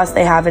painful loss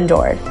they have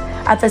endured.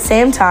 At the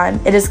same time,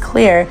 it is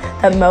clear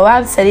that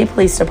Moab City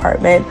Police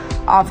Department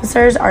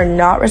officers are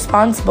not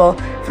responsible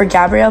for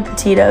Gabrielle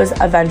Petito's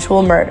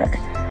eventual murder."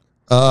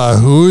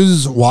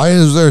 Why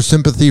is there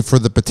sympathy for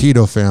the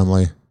Petito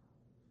family?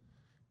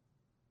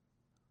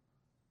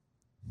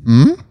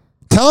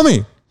 Tell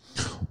me,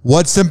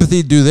 what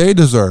sympathy do they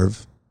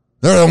deserve?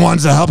 They're the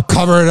ones that help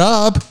cover it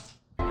up.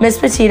 Miss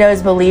Petito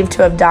is believed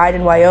to have died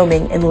in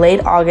Wyoming in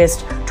late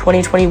August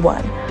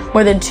 2021,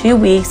 more than 2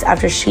 weeks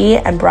after she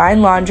and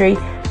Brian Laundrie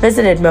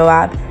visited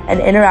Moab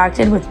and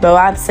interacted with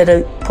Moab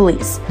City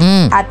Police.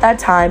 At that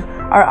time,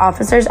 our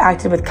officers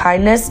acted with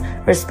kindness,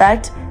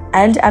 respect,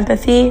 and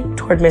empathy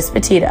toward Miss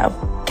Petito.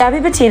 Gabby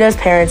Petito's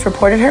parents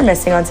reported her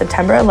missing on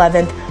September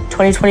 11,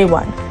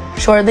 2021,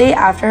 shortly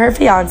after her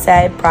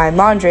fiancé, Brian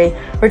Laundrie,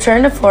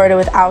 returned to Florida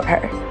without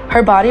her.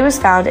 Her body was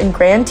found in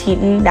Grand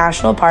Teton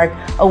National Park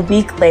a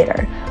week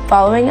later,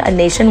 following a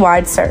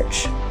nationwide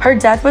search. Her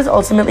death was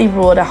ultimately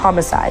ruled a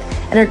homicide,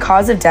 and her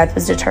cause of death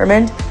was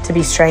determined to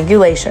be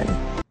strangulation.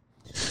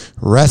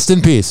 Rest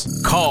in peace.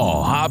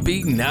 Call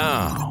Hoppy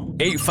now.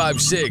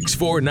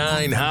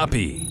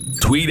 856-49-HOPPY.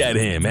 Tweet at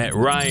him at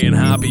Ryan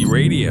Hoppy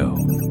Radio.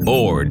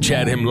 Or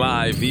chat him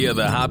live via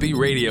the Hoppy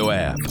Radio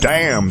app.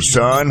 Damn,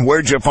 son,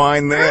 where'd you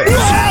find this?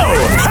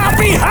 Whoa!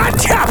 Hoppy Hot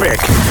Topic!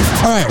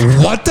 All right,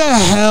 what the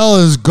hell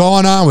is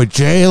going on with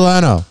Jay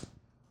Leno?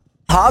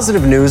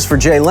 Positive news for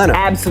Jay Leno.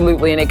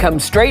 Absolutely, and it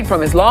comes straight from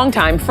his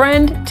longtime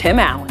friend, Tim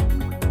Allen.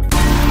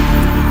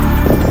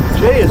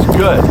 Jay is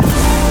good.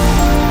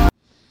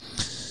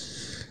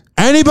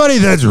 Anybody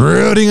that's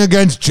rooting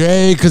against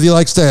Jay because he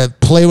likes to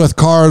play with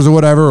cars or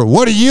whatever,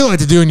 what do you like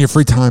to do in your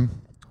free time?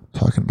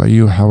 Talking about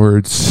you,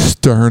 Howard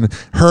Stern.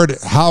 Heard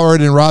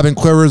Howard and Robin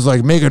Quivers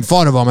like making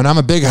fun of him, and I'm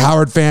a big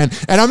Howard fan.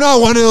 And I'm not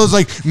one of those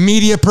like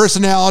media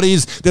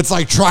personalities that's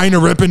like trying to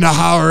rip into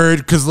Howard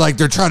because like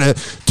they're trying to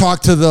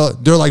talk to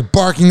they're like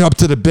barking up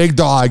to the big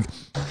dog.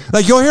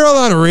 Like you'll hear a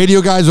lot of radio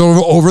guys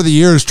over the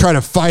years try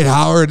to fight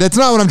Howard. That's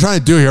not what I'm trying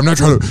to do here. I'm not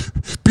trying to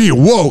be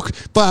woke.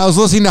 But I was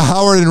listening to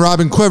Howard and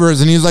Robin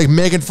Quivers, and he was like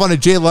making fun of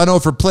Jay Leno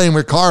for playing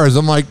with cars.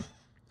 I'm like,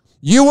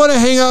 you want to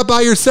hang out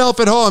by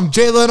yourself at home.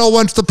 Jay Leno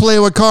wants to play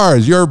with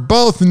cars. You're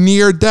both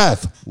near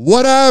death.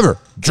 Whatever.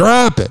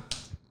 Drop it.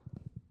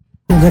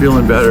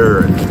 Feeling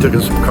better. And he took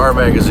us some car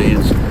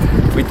magazines.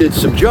 We did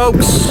some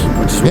jokes,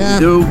 which is what we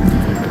do.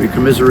 We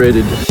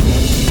commiserated.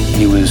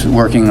 He was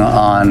working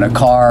on a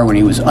car when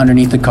he was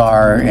underneath the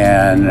car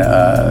and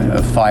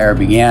a fire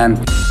began.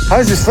 How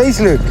does his face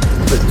look?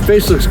 His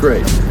face looks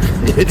great.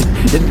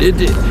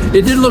 It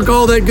didn't look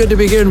all that good to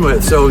begin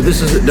with, so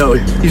this is he's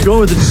going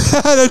with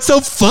the. That's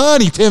so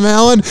funny, Tim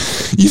Allen.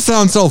 You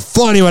sound so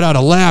funny without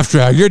a laugh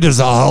track. You're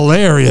just a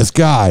hilarious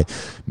guy.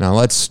 Now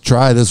let's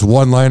try this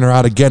one-liner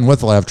out again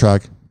with a laugh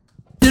track.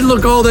 Didn't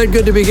look all that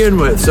good to begin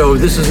with, so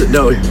this is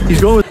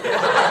he's going with.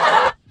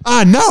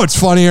 Now it's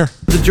funnier.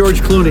 The George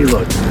Clooney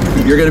look.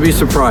 You're going to be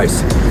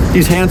surprised.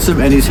 He's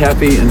handsome and he's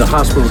happy, and the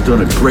hospital's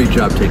doing a great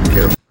job taking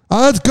care of him.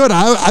 Oh, that's good.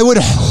 I would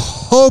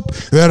hope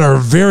that a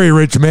very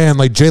rich man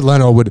like Jay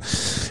Leno would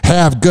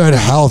have good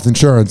health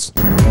insurance.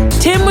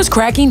 Tim was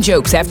cracking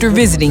jokes after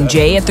visiting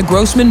Jay at the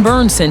Grossman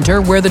Burn Center,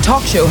 where the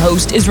talk show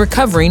host is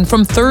recovering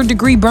from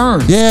third-degree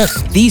burns.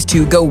 Yes. These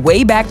two go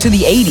way back to the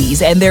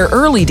 80s and their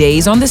early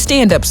days on the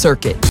stand-up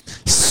circuit.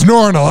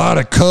 Snoring a lot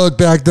of coke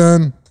back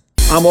then.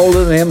 I'm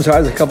older than him, so I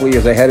was a couple of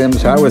years ahead of him,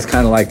 so I was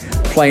kind of like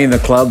playing the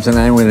clubs, and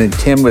then when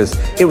Tim was,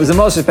 it was the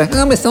most respect.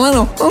 Oh, Mr.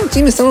 Leno. Oh, gee,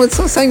 Mr. Leno, it's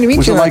so exciting to meet you.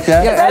 Was it like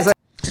that? Yeah, I was like,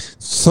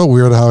 so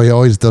weird how he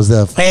always does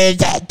that.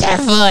 That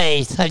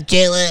voice of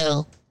Jay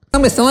Leno. Oh,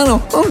 Mr.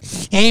 Leno. Oh.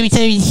 Every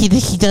time he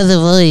does a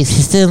voice,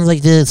 he sounds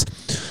like this.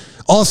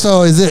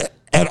 Also, is it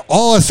at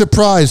all a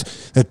surprise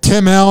that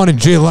Tim Allen and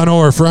Jay Leno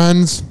are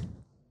friends?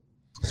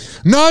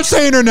 Not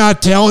saying they're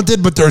not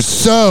talented, but they're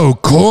so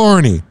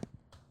corny.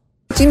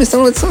 Gee, Mr.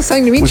 Leno, it's so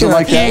exciting to meet Was you. it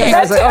like that? Yeah,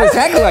 I was like, oh,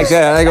 exactly like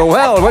that. I go,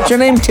 well, what's your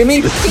name, Timmy?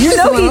 You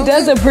know he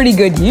does a pretty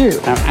good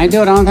you. I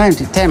do it all the time.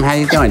 Tim, how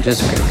you doing?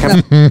 Just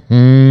come.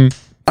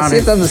 See,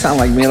 it doesn't sound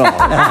like me at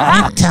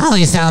all. It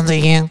totally sounds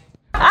like you.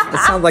 It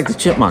sounds like the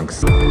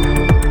Chipmunks.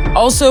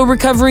 Also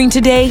recovering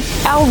today,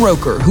 Al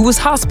Roker, who was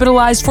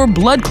hospitalized for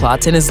blood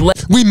clots in his leg.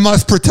 We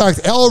must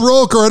protect Al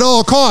Roker at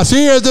all costs.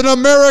 He is an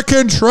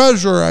American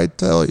treasure, I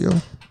tell you.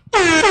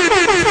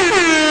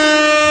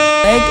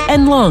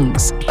 And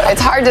lungs.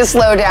 It's hard to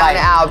slow down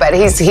Al, but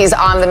he's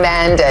on the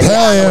mend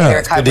and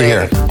recovering. Good to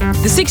hear.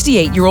 The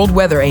 68-year-old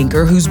weather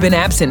anchor who's been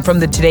absent from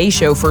the Today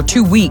Show for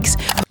 2 weeks.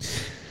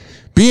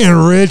 Being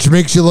rich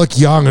makes you look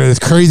young, and it's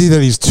crazy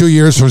that he's 2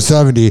 years from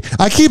 70.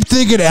 I keep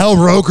thinking Al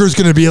Roker's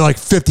going to be like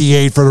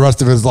 58 for the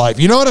rest of his life.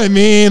 You know what I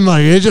mean?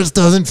 Like, it just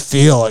doesn't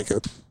feel like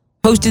it.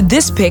 Posted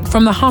this pic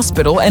from the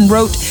hospital and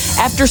wrote,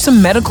 "After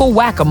some medical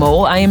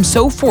whack-a-mole, I am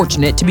so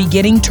fortunate to be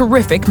getting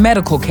terrific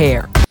medical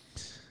care."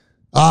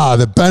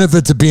 The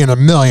benefits of being a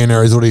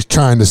millionaire is what he's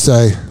trying to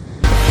say.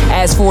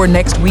 As for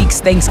next week's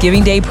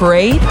Thanksgiving Day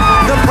parade,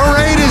 the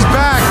parade is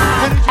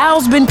back.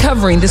 Al's been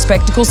covering the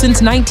spectacle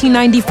since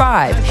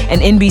 1995,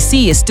 and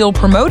NBC is still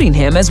promoting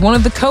him as one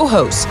of the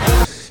co-hosts.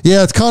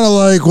 Yeah, it's kind of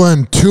like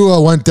when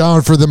Tua went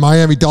down for the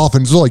Miami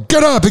Dolphins. They're like,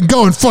 get up and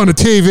go in front of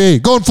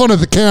TV. Go in front of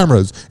the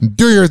cameras and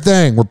do your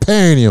thing. We're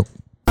paying you.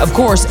 Of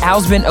course,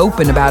 Al's been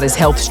open about his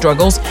health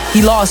struggles.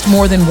 He lost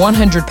more than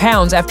 100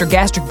 pounds after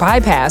gastric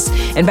bypass,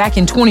 and back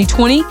in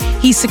 2020,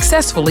 he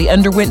successfully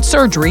underwent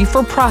surgery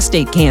for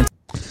prostate cancer.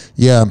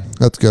 Yeah,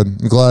 that's good.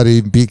 I'm glad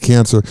he beat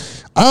cancer.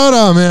 I don't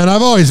know, man.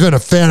 I've always been a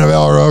fan of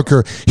Al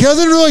Roker. He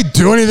doesn't really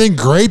do anything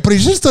great, but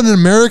he's just an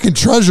American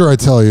treasure, I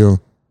tell you.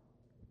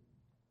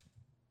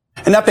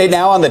 An update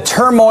now on the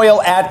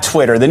turmoil at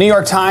Twitter. The New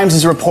York Times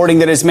is reporting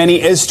that as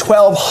many as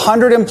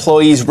 1,200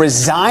 employees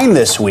resigned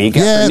this week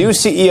after new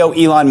CEO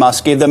Elon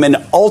Musk gave them an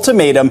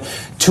ultimatum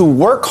to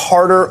work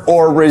harder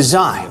or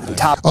resign.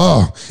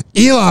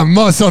 Elon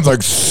Musk sounds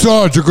like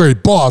such a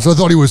great boss. I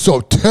thought he was so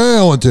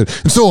talented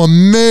and so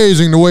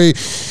amazing the way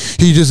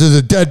he just is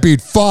a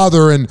deadbeat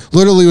father and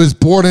literally was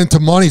born into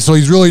money, so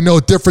he's really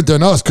no different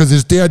than us because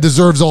his dad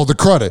deserves all the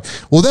credit.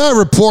 Well, that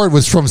report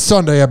was from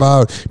Sunday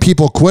about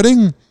people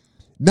quitting.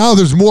 Now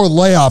there's more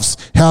layoffs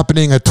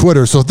happening at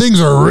Twitter, so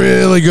things are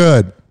really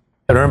good.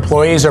 Twitter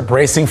employees are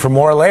bracing for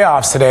more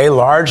layoffs today.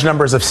 Large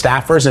numbers of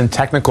staffers in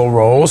technical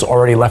roles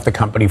already left the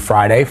company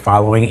Friday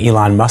following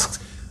Elon Musk's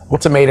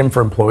ultimatum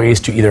for employees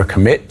to either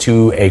commit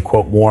to a,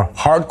 quote, more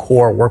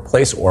hardcore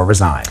workplace or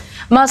resign.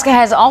 Musk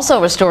has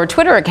also restored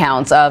Twitter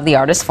accounts of the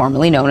artist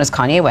formerly known as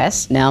Kanye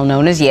West, now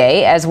known as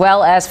Ye, as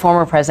well as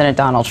former President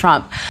Donald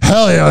Trump.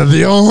 Hell yeah,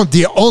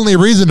 the only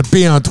reason to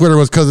be on Twitter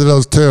was because of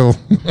those two.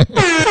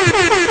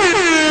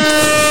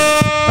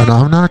 And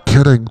I'm not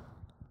kidding.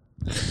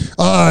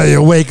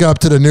 You wake up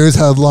to the news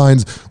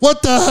headlines.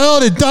 What the hell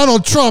did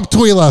Donald Trump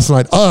tweet last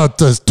night?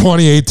 This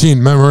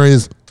 2018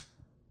 memories.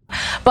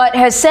 But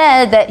has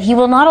said that he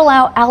will not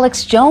allow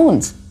Alex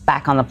Jones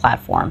back on the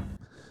platform.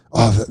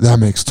 Oh, that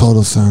makes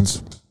total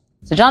sense.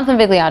 So Jonathan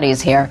Vigliotti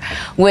is here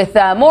with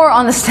more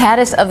on the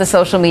status of the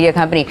social media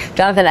company.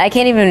 Jonathan, I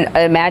can't even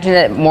imagine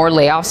that more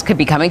layoffs could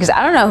be coming because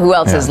I don't know who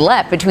else is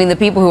left between the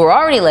people who are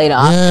already laid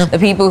off, the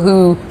people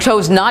who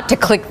chose not to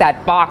click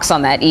that box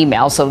on that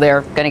email, so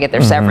they're going to get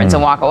their severance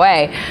and walk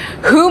away.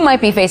 Who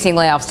might be facing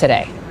layoffs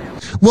today?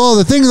 Well,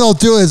 the thing they'll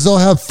do is they'll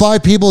have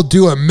 5 people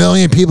do 1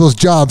 million people's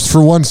jobs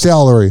for one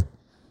salary.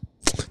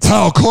 It's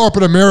how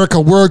corporate America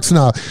works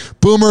now.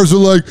 Boomers are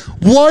like,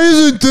 why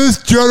isn't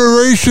this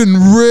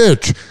generation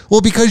rich?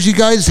 Well, because you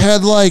guys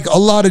had like a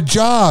lot of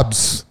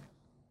jobs.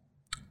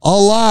 A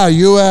lot.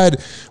 You had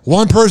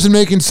one person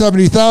making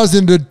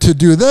 70,000 to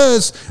do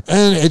this,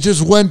 and it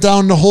just went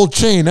down the whole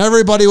chain.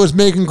 Everybody was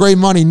making great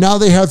money. Now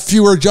they have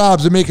fewer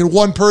jobs. They're making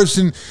one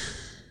person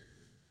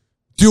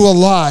do a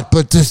lot,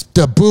 but just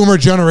the boomer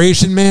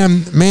generation,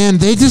 man,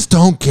 they just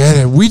don't get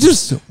it.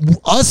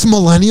 Us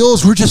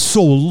millennials, we're just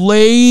so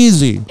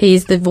lazy.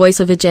 He's the voice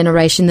of a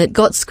generation that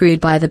got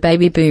screwed by the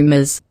baby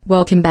boomers.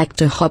 Welcome back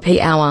to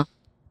Happy Hour.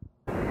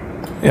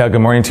 Yeah, good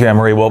morning to you,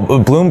 Anne-Marie. Well,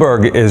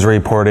 Bloomberg is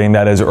reporting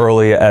that as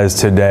early as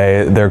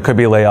today, there could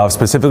be layoffs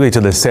specifically to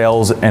the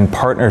sales and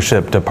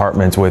partnership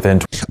departments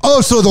within.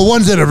 Oh, so the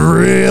ones that have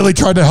really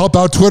tried to help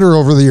out Twitter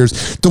over the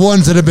years, the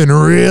ones that have been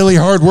really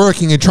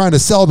hardworking and trying to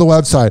sell the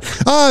website.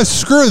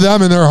 Screw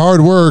them and their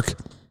hard work.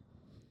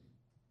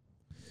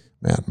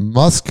 Man,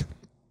 Musk,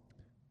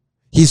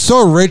 he's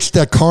so rich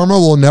that karma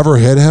will never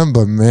hit him,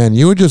 but man,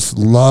 you would just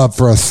love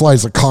for a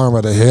slice of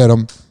karma to hit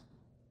him.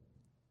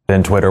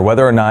 In Twitter.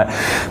 Whether or not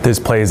this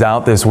plays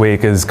out this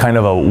week is kind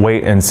of a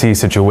wait and see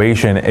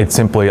situation. It's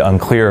simply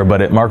unclear,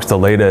 but it marks the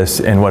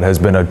latest in what has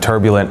been a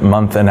turbulent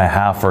month and a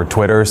half for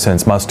Twitter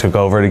since Musk took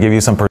over. To give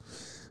you some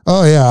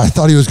oh yeah, I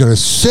thought he was going to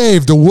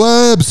save the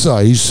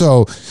website. He's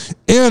so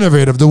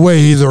innovative the way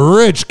he's a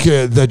rich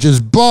kid that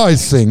just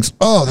buys things.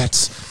 Oh,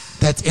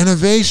 that's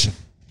innovation.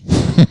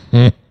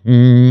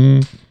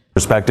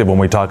 Perspective when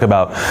we talk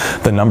about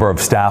the number of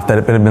staff that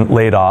have been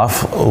laid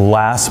off.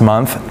 Last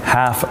month,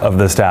 half of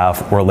the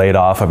staff were laid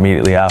off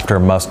immediately after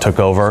Musk took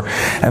over.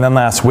 And then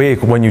last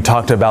week, when you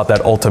talked about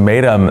that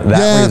ultimatum,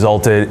 that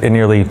resulted in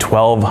nearly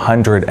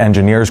 1,200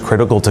 engineers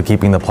critical to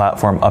keeping the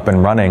platform up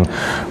and running,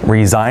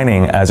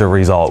 resigning as a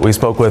result. We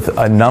spoke with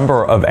a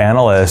number of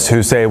analysts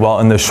who say,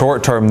 well, in the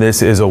short term,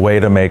 this is a way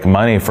to make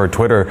money for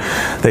Twitter.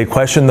 They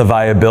question the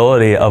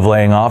viability of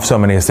laying off so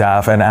many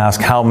staff and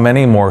ask how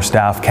many more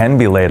staff can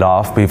be laid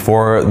off before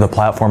the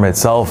platform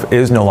itself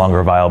is no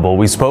longer viable.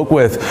 We spoke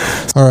with...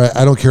 All right,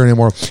 I don't care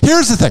anymore.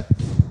 Here's the thing.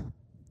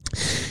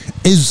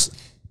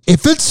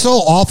 If it's so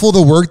awful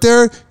to work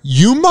there,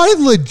 you might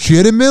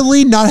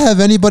legitimately not have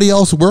anybody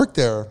else work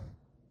there.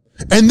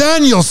 And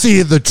then you'll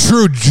see the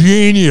true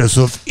genius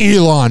of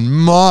Elon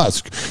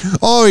Musk.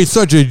 Oh, he's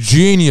such a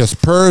genius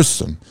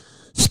person.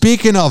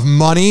 Speaking of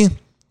money,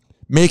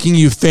 making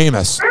you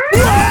famous.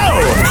 Whoa!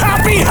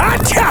 Happy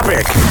hot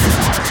topic!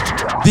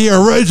 The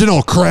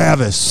original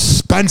Kravis,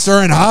 Spencer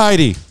and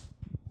Heidi.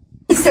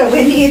 So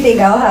when do you think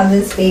I'll have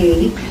this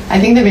baby? I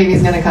think the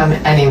baby's gonna come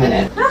any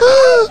minute.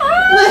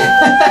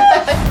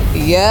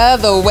 Yeah,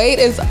 the wait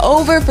is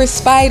over for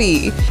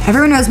Spidey.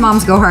 Everyone knows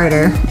moms go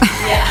harder.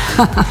 Yeah.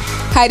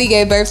 Heidi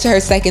gave birth to her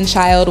second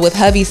child with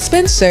hubby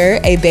Spencer,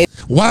 a baby.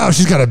 Wow,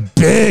 she's got a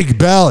big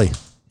belly.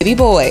 Baby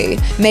boy,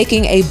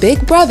 making a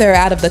big brother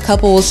out of the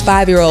couple's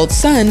 5-year-old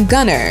son,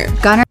 Gunnar.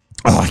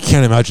 Oh, I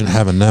can't imagine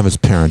having them as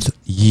parents.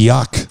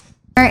 Yuck.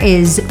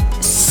 Is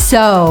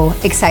so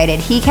excited.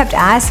 He kept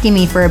asking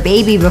me for a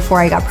baby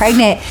before I got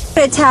pregnant.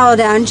 Put a towel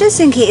down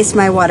just in case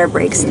my water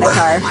breaks in the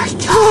car. Oh my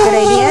God. Good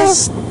idea?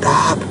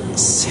 Stop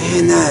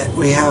saying that.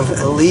 We have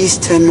at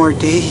least 10 more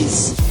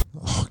days.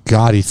 Oh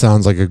God, he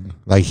sounds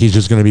like he's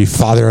just gonna be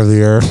father of the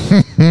year.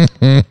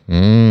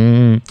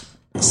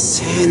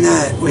 Saying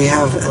that. We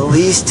have at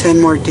least 10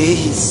 more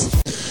days.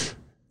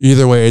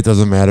 Either way, it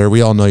doesn't matter.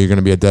 We all know you're going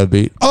to be a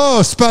deadbeat.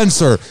 Oh,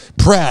 Spencer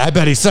Pratt. I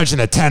bet he's such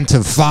an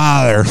attentive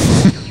father.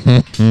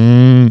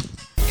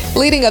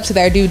 Leading up to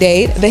their due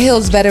date, the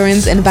Hills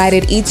veterans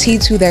invited E.T.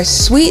 to their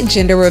sweet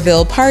gender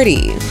reveal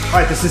party. All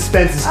right, the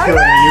suspense is killing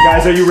me. You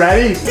guys, are you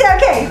ready? Yeah,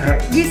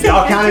 okay. You say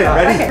I'll count it.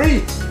 Ready?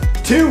 Okay.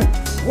 3, 2,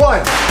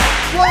 1.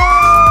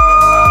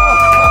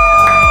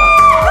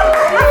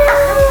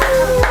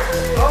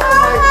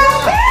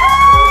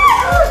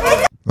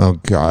 Oh,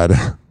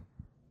 God.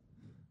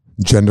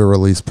 Gender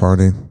release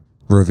party.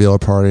 Reveal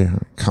party.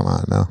 Come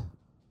on now.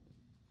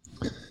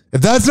 If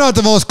that's not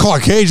the most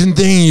Caucasian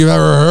thing you've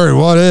ever heard,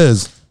 what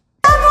is?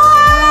 Gunnar,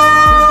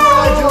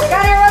 what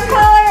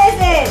color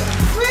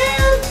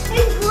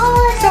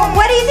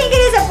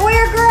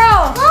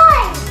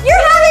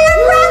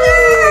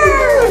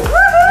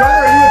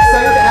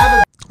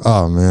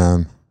Oh,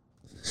 man.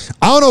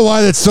 I don't know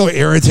why that's so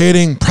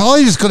irritating.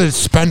 Probably just because it's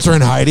Spencer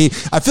and Heidi.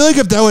 I feel like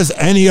if that was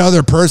any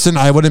other person,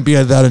 I wouldn't be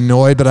that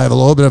annoyed, but I have a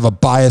little bit of a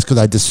bias because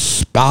I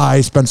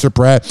despise Spencer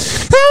Pratt.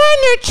 Oh,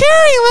 and they're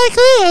cheering like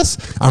this.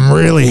 I'm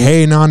really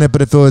hating on it,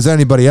 but if it was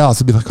anybody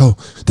else, I'd be like, oh,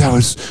 that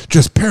was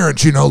just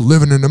parents,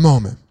 living in the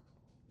moment.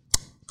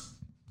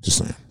 Just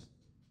saying.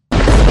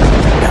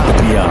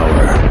 Happy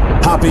hour.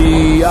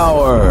 Happy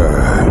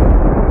hour.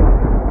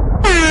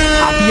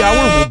 Happy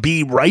hour will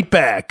be right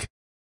back.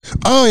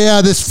 Oh,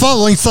 yeah, this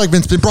following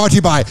segment's been brought to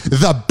you by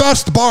the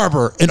best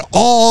barber in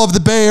all of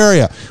the Bay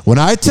Area. When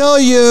I tell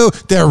you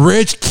that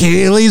Rich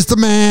Keeley's the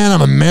man,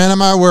 I'm a man of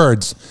my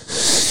words.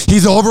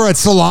 He's over at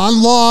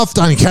Salon Loft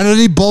on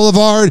Kennedy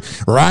Boulevard,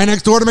 right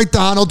next door to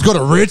McDonald's. Go to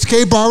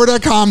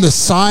richkbarber.com to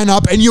sign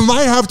up, and you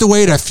might have to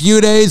wait a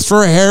few days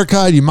for a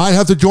haircut. You might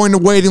have to join the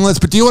waiting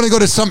list, but do you want to go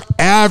to some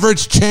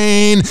average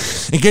chain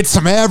and get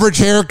some average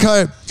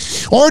haircut?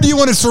 Or do you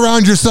want to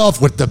surround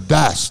yourself with the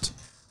best?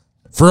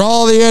 For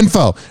all the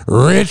info,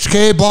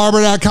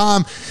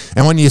 richkbarber.com.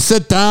 And when you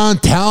sit down,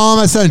 tell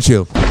them I sent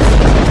you.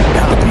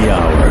 Happy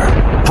hour.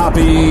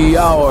 Happy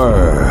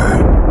hour.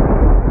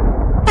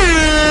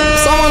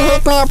 Someone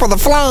hook me up with a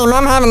flame.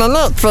 I'm having a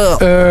neck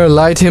fit.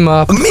 Light him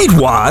up.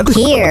 Meatwad.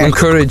 Here.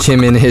 Encourage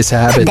him in his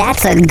habit.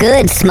 That's a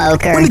good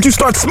smoker. When did you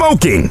start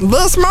smoking?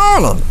 This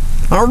morning.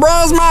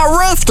 Where's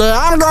my whiskey?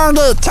 I'm going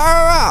to get tore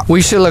up.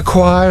 We shall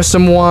acquire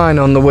some wine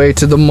on the way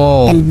to the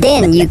mall. And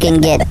then you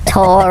can get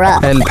tore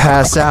up. And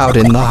pass out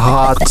in the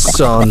hot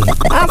sun.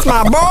 That's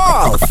my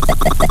boss.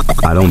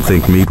 I don't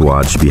think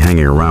Meatwad should be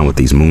hanging around with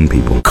these moon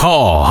people.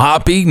 Call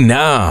Hoppy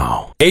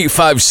now.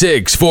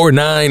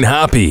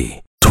 856-49-HOPPY.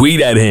 Tweet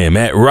at him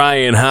at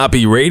Ryan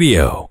Hoppy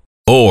Radio.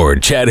 Or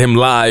chat him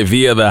live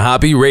via the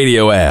Hoppy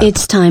Radio app.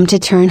 It's time to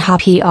turn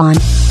Hoppy on.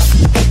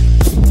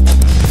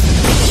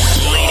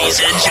 Ladies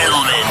and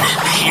gentlemen,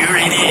 here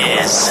it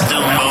is.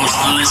 The most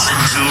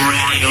listened to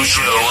radio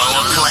show on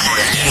the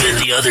planet. Even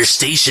the other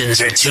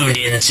stations are tuned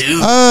in too.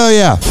 Oh,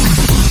 yeah.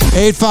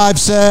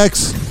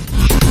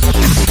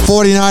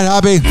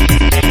 856-49-HOPPY.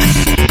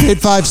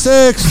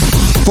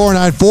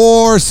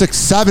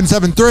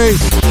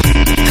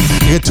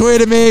 856-494-6773. You can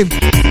tweet at me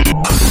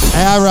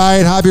at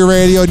Ryan Hoppy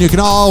Radio, and you can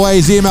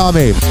always email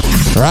me,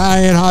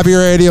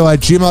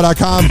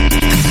 RyanHoppyRadio@gmail.com.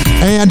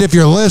 And if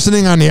you're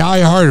listening on the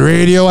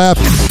iHeartRadio app,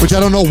 which I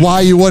don't know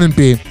why you wouldn't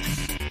be,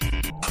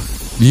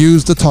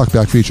 use the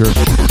talkback feature.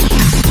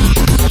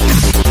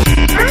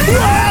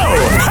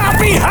 Whoa!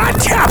 Happy hot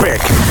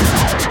topic!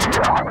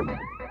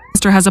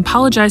 Has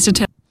apologized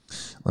to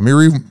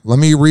Let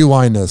me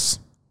rewind this.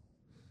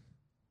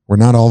 We're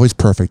not always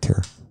perfect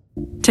here.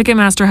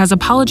 Ticketmaster has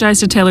apologized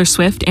to Taylor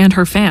Swift and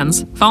her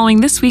fans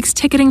following this week's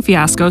ticketing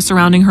fiasco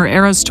surrounding her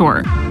Eras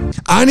tour.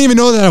 I didn't even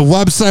know that a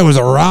website was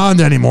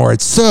around anymore.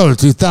 It's so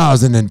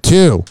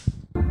 2002.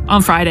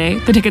 On Friday,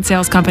 the ticket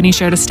sales company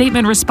shared a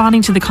statement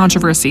responding to the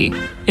controversy.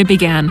 It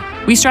began,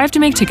 "We strive to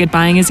make ticket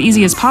buying as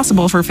easy as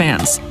possible for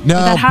fans." No.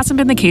 But that hasn't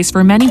been the case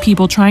for many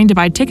people trying to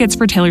buy tickets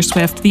for Taylor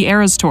Swift, the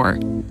Eras tour.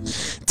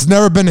 It's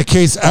never been the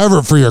case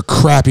ever for your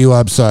crappy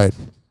website.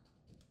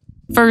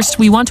 First,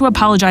 we want to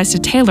apologize to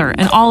Taylor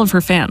and all of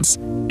her fans,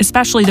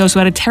 especially those who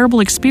had a terrible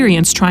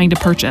experience trying to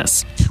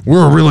purchase.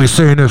 We're really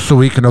saying this so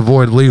we can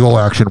avoid legal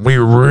action. We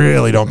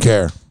really don't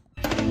care.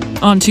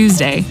 On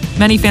Tuesday,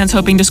 many fans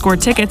hoping to score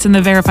tickets in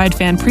the verified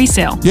fan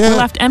presale were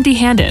left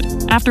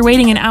empty-handed after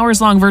waiting in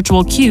hours-long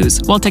virtual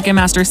queues while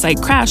Ticketmaster's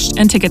site crashed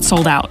and tickets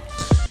sold out.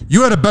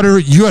 You had a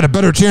better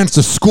chance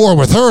to score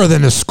with her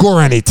than to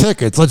score any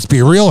tickets. Let's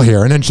be real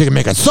here. And then she can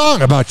make a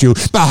song about you,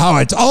 about how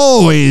it's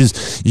always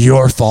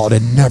your fault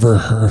and never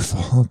her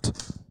fault.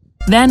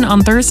 Then,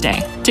 on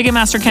Thursday,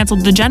 Ticketmaster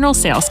canceled the general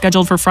sale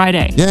scheduled for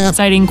Friday,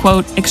 citing,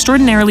 quote,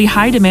 extraordinarily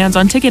high demands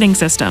on ticketing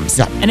systems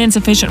and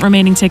insufficient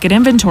remaining ticket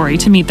inventory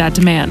to meet that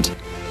demand.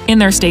 In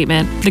their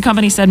statement, the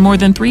company said more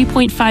than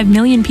 3.5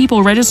 million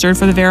people registered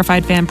for the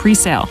verified fan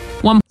presale.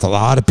 That's a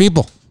lot of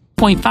people.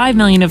 1.5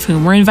 million of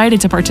whom were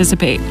invited to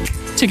participate.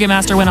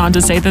 Ticketmaster went on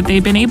to say that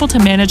they've been able to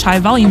manage high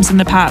volumes in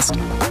the past,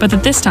 but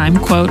that this time,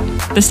 quote,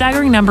 the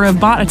staggering number of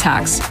bot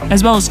attacks,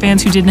 as well as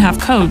fans who didn't have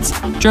codes,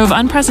 drove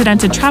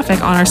unprecedented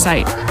traffic on our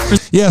site.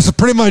 Yeah, so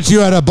pretty much you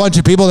had a bunch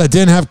of people that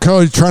didn't have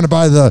codes trying to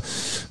buy the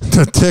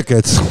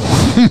tickets.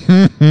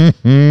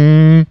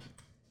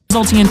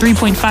 Resulting in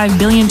 3.5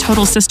 billion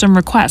total system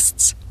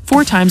requests,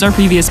 4 times our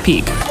previous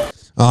peak.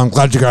 I'm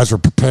glad you guys were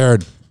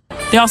prepared.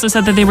 They also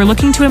said that they were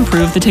looking to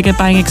improve the ticket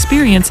buying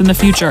experience in the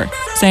future,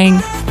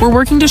 saying, we're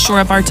working to shore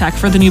up our tech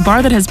for the new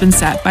bar that has been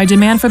set by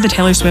demand for the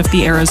Taylor Swift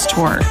The Eras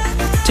tour.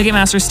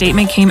 Ticketmaster's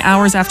statement came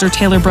hours after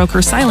Taylor broke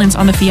her silence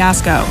on the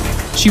fiasco.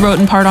 She wrote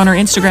in part on her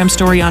Instagram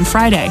story on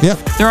Friday,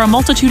 there are a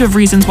multitude of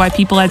reasons why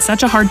people had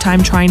such a hard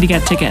time trying to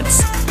get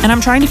tickets, and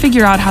I'm trying to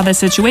figure out how this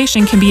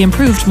situation can be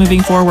improved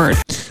moving forward.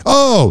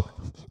 Oh,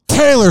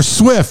 Taylor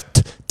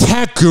Swift,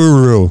 tech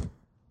guru.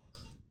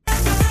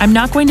 I'm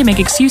not going to make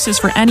excuses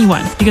for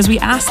anyone because we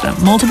asked them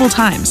multiple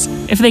times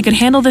if they could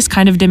handle this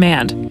kind of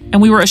demand,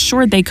 and we were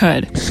assured they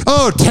could.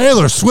 Oh,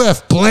 Taylor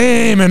Swift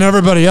blaming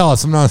everybody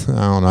else. I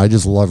don't know. I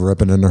just love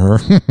ripping into her.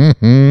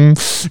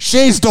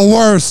 She's the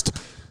worst.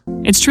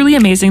 It's truly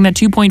amazing that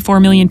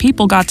 2.4 million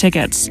people got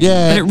tickets.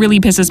 Yeah. But it really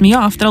pisses me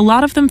off that a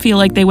lot of them feel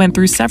like they went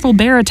through several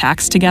bear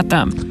attacks to get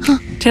them.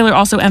 Taylor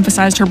also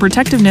emphasized her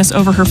protectiveness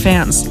over her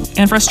fans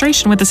and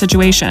frustration with the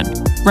situation,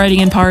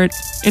 writing in part,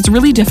 "It's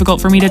really difficult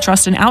for me to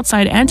trust an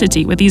outside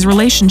entity with these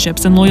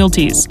relationships and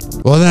loyalties."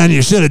 Well, then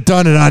you should have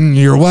done it on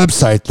your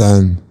website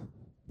then.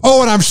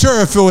 Oh, and I'm sure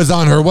if it was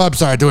on her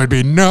website, there would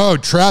be no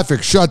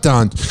traffic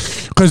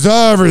shutdowns because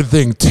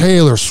everything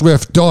Taylor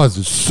Swift does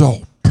is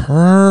so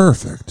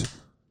perfect.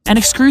 And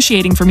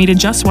excruciating for me to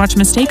just watch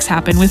mistakes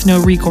happen with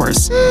no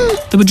recourse.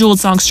 The Bejeweled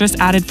songstress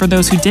added for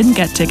those who didn't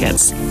get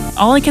tickets.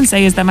 All I can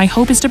say is that my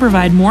hope is to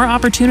provide more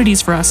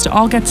opportunities for us to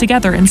all get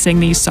together and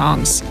sing these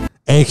songs.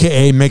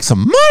 AKA make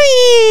some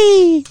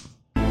money!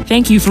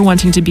 Thank you for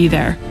wanting to be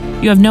there.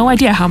 You have no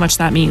idea how much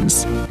that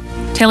means.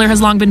 Taylor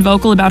has long been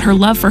vocal about her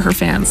love for her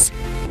fans.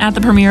 At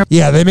the premiere,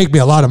 yeah, they make me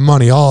a lot of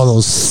money, all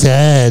those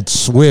sad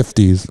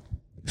Swifties.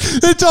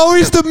 It's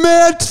always the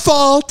man's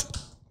fault.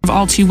 Of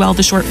All Too Well,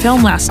 the short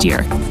film last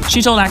year,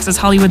 she told Access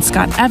Hollywood's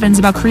Scott Evans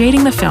about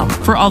creating the film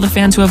for all the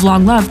fans who have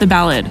long loved the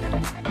ballad.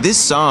 This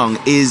song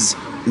is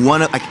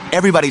one of, like,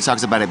 everybody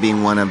talks about it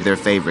being one of their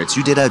favorites.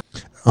 You did a...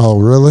 Oh,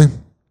 really?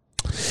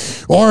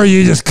 Or are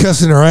you just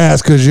kissing her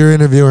ass because you're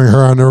interviewing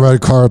her on the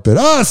red carpet?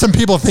 Oh, some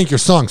people think your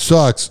song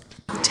sucks.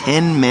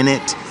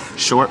 10-minute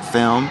short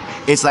film.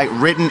 It's like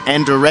written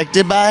and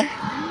directed by...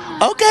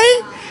 Okay.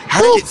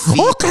 How did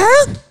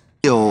it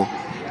feel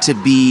to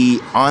be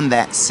on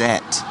that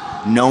set,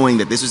 knowing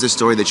that this was a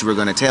story that you were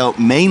going to tell,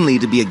 mainly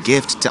to be a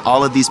gift to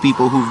all of these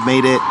people who've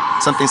made it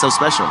something so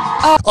special?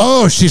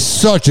 Oh, she's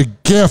such a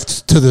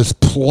gift to this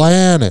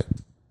planet.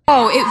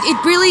 Oh,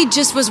 it really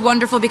just was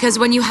wonderful because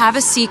when you have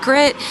a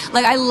secret,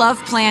 like I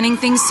love planning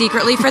things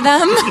secretly for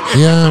them.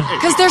 Yeah.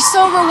 Because they're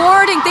so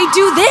rewarding. They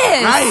do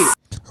this. Right.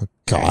 Oh,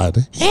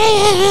 God.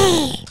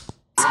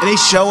 And they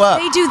show up.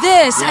 They do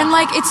this, and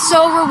like it's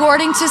so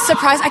rewarding to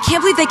surprise. I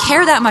can't believe they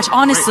care that much,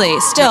 honestly,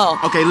 still.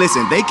 Okay,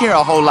 listen, they care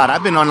a whole lot.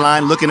 I've been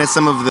online looking at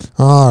some of the...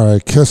 All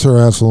right, kiss her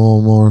ass a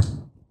little more.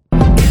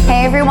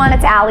 Hey everyone,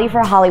 it's Allie for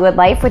Hollywood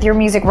Life with your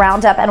music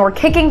roundup, and we're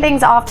kicking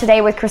things off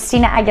today with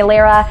Christina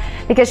Aguilera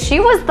because she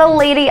was the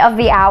lady of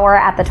the hour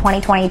at the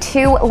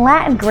 2022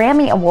 Latin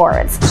Grammy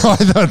Awards. I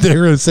thought they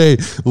were going to say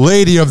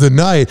lady of the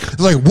night. It's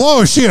like,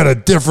 whoa, she had a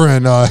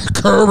different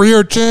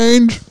career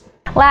change.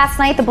 Last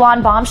night, the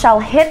blonde bombshell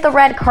hit the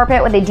red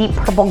carpet with a deep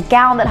purple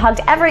gown that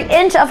hugged every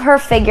inch of her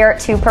figure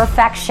to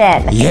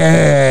perfection.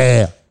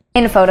 Yeah.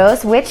 In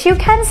photos, which you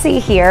can see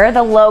here,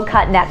 the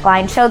low-cut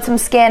neckline showed some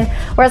skin,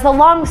 whereas the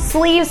long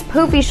sleeves,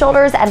 poofy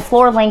shoulders, and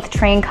floor-length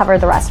train covered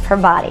the rest of her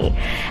body.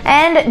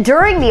 And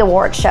during the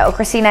award show,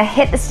 Christina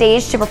hit the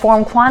stage to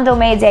perform Cuando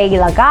Me Dé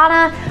La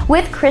Gana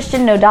with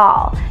Christian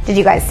Nodal. Did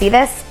you guys see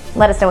this?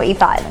 Let us know what you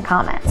thought in the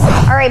comments.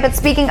 All right, but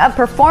speaking of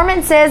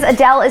performances,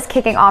 Adele is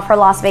kicking off her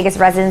Las Vegas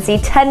residency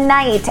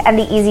tonight and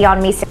the Easy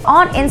On Me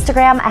on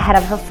Instagram ahead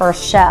of her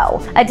first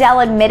show. Adele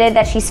admitted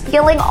that she's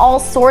feeling all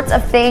sorts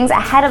of things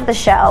ahead of the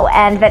show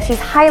and that she's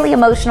highly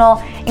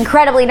emotional,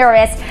 incredibly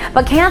nervous,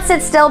 but can't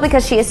sit still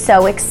because she is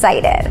so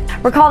excited.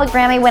 Recall the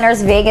Grammy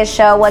winners Vegas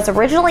show was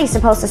originally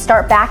supposed to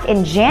start back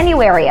in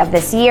January of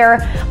this year,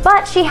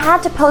 but she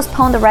had to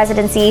postpone the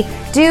residency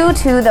due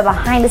to the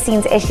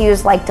behind-the-scenes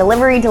issues like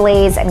delivery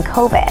delays and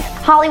COVID.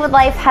 Hollywood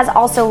Life has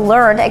also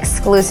learned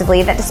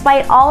exclusively that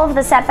despite all of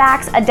the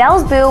setbacks,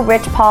 Adele's boo,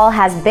 Rich Paul,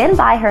 has been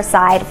by her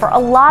side for a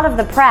lot of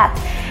the prep,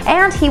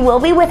 and he will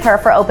be with her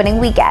for opening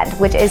weekend,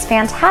 which is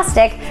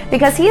fantastic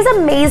because he's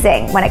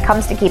amazing when it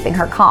comes to keeping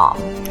her calm.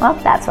 Well,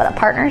 that's what a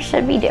partner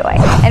should be doing.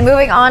 And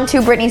moving on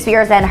to Britney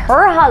Spears and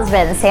her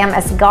husband, Sam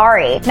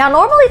Asghari. Now,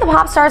 normally the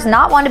pop star's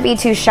not one to be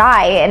too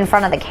shy in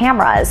front of the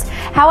cameras.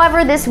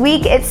 However, this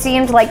week it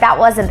seemed like that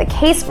wasn't the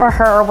case for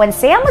her when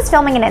Sam was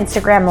filming an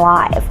Instagram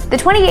Live. The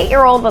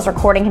 28-year-old was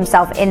recording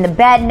himself in the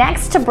bed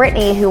next to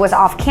Britney, who was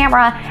off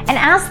camera, and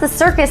asked the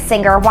circus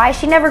singer why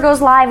she never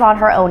goes live on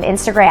her own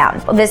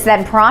Instagram. This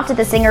then prompted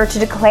the singer to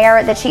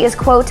declare that she is,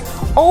 quote,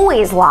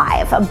 always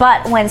live.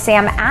 But when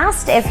Sam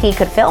asked if he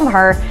could film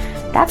her,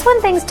 that's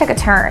when things took a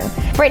turn.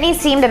 Britney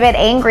seemed a bit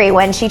angry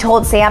when she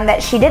told Sam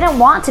that she didn't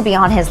want to be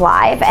on his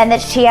live and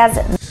that she has...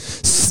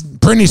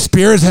 Britney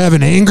Spears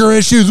having anger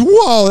issues?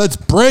 Whoa, that's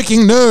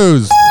breaking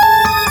news.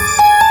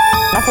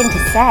 Nothing to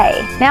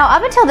say. Now,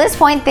 up until this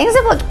point, things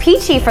have looked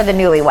peachy for the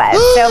newlyweds,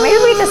 so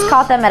maybe we just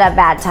caught them at a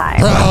bad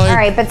time. All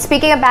right, but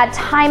speaking of bad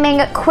timing,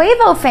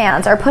 Quavo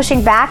fans are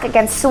pushing back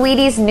against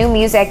Saweetie's new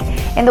music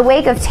in the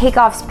wake of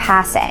Takeoff's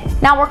passing.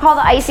 Now, recall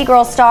the Icy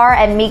Girl star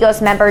and Migos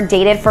member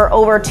dated for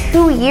over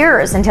 2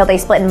 years until they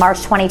split in March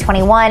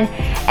 2021,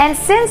 and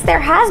since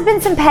there has been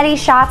some petty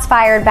shots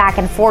fired back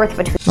and forth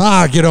between...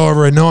 Get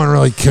over it. No one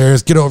really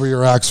cares. Get over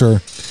your ex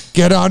or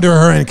get under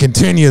her and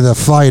continue the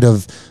fight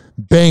of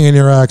banging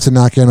your ex and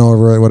not getting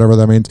over it, whatever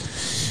that means.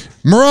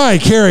 Mariah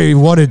Carey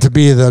wanted to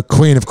be the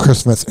Queen of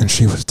Christmas, and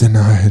she was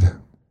denied.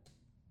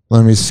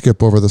 Let me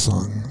skip over the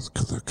song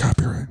because of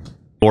copyright.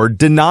 Or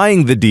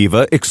denying the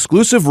diva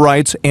exclusive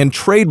rights and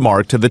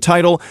trademark to the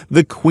title,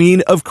 The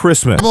Queen of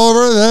Christmas.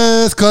 Over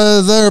this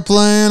because they're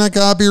playing a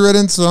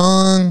copywritten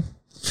song.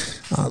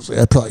 Honestly,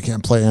 I probably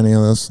can't play any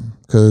of this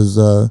because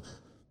of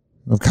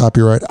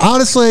copyright.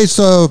 Honestly,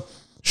 so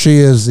she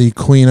is the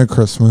Queen of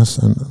Christmas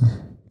and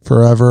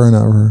forever and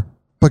ever,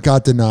 but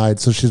got denied,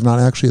 so she's not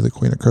actually the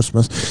Queen of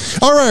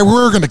Christmas. All right,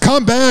 we're going to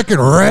come back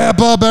and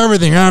wrap up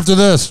everything after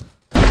this.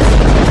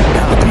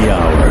 Happy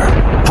Hour.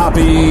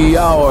 Happy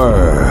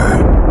Hour.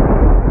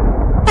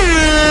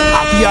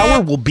 Happy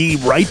Hour will be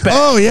right back.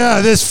 Oh,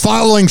 yeah, this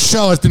following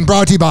show has been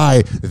brought to you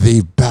by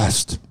the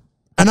best,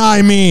 and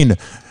I mean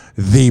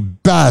the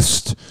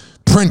best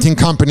printing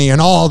company in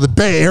all the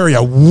Bay Area,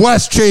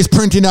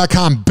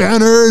 WestChasePrinting.com.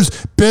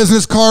 Banners,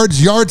 business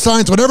cards, yard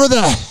signs, whatever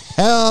the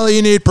hell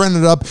you need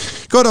printed up,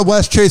 go to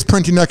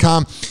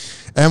WestChasePrinting.com.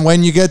 And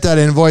when you get that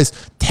invoice,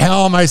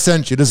 tell them I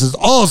sent you. This is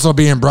also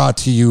being brought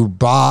to you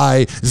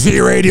by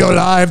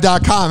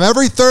ZRadioLive.com.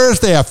 Every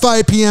Thursday at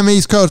 5 p.m.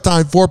 East Coast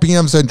time, 4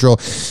 p.m.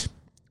 Central.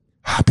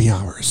 Happy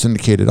Hour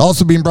syndicated.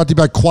 Also being brought to you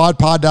by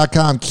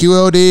QuadPod.com,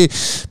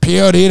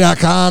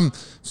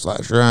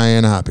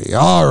 QODPOD.com/Ryan Hoppy.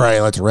 All right,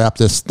 let's wrap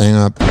this thing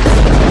up.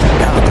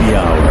 Happy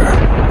Hour.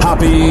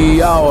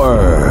 Happy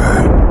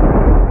Hour.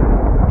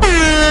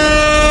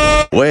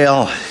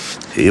 Well,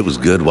 it was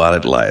good while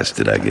it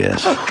lasted, I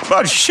guess.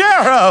 But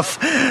Sheriff,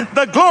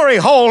 the glory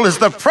hole is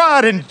the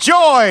pride and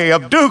joy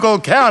of Dougal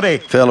County.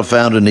 Fella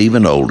found an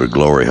even older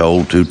glory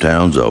hole 2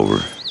 towns over.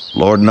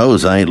 Lord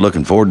knows I ain't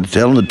looking forward to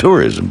telling the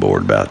tourism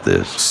board about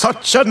this.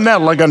 Such an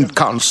elegant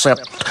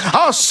concept.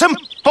 A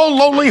simple,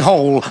 lowly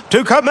hole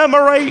to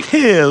commemorate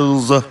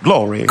his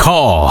glory.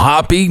 Call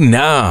Hoppy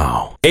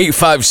now.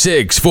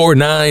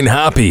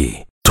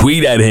 856-49-HOPPY.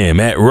 Tweet at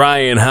him at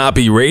Ryan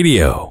Hoppy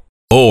Radio.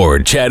 Or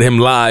chat him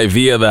live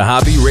via the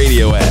Hoppy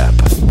Radio app.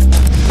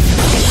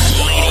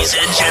 Ladies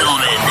and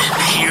gentlemen,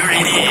 here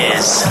it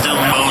is. The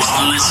most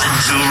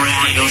listened to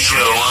radio show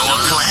on the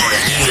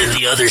planet. Even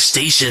the other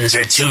stations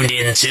are tuned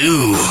in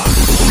too.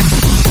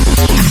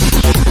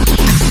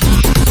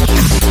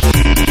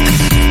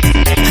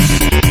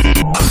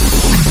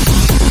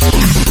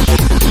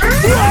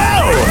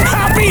 Whoa!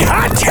 Happy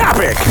Hot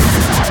Topic!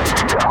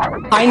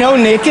 I know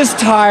Nick is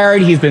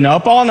tired. He's been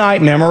up all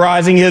night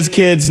memorizing his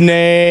kids'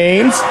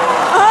 names.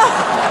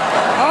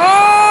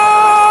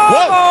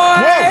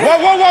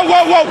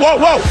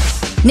 Whoa.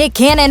 Nick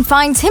Cannon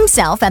finds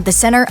himself at the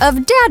center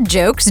of dad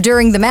jokes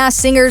during the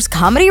Masked Singer's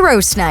Comedy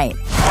Roast Night.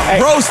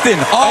 Roasting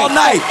all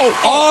night.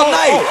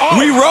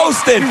 We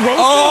roasted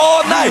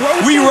all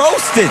night. We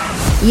roasted.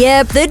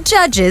 Yep, the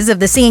judges of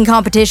the singing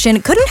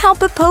competition couldn't help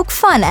but poke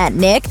fun at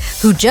Nick,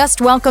 who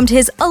just welcomed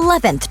his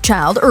 11th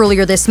child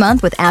earlier this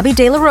month with Abby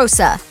De La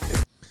Rosa.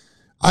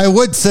 I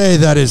would say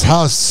that his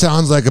house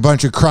sounds like a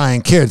bunch of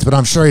crying kids, but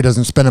I'm sure he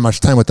doesn't spend much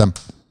time with them.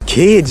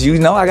 Kids, you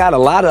know I got a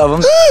lot of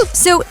them.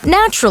 So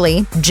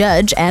naturally,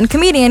 judge and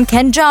comedian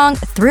Ken Jeong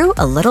threw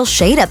a little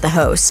shade at the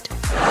host.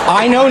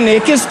 I know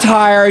Nick is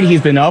tired.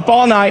 He's been up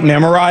all night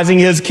memorizing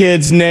his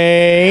kids'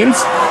 names.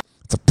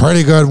 It's a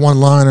pretty good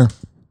one-liner.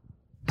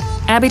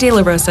 Abby De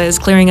La Rosa is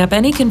clearing up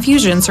any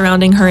confusion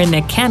surrounding her and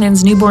Nick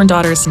Cannon's newborn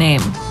daughter's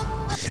name.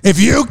 If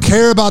you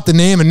care about the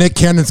name of Nick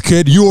Cannon's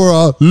kid, you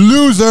are a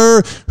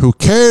loser who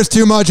cares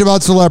too much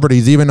about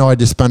celebrities, even though I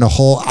just spent a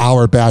whole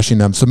hour bashing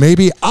them. So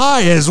maybe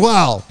I as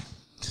well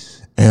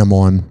am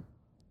one.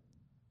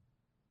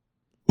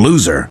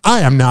 Loser. I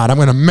am not. I'm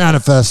going to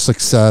manifest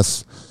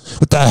success.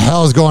 What the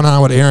hell is going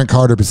on with Aaron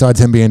Carter besides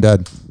him being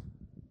dead?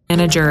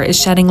 Manager is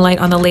shedding light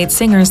on the late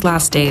singer's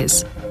last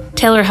days.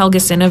 Taylor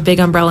Helgeson of Big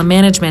Umbrella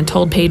Management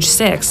told Page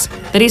Six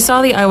that he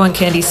saw the I Want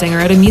Candy singer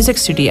at a music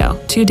studio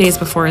 2 days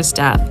before his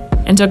death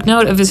and took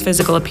note of his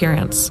physical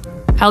appearance.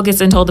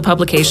 Helgeson told the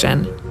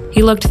publication,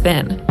 "He looked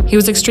thin. He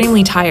was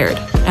extremely tired,"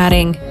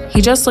 adding,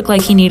 "He just looked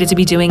like he needed to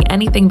be doing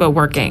anything but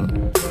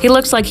working. He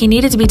looked like he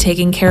needed to be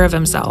taking care of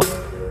himself."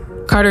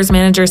 Carter's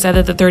manager said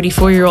that the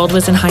 34-year-old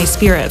was in high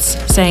spirits,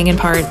 saying in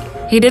part,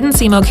 "He didn't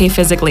seem okay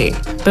physically,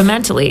 but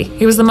mentally,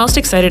 he was the most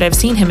excited I've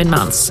seen him in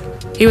months.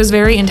 He was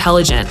very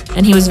intelligent,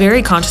 and he was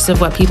very conscious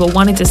of what people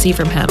wanted to see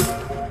from him."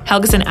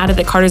 Helgeson added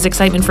that Carter's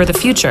excitement for the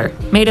future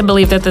made him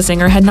believe that the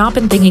singer had not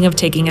been thinking of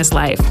taking his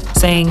life,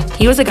 saying,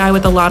 "He was a guy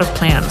with a lot of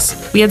plans.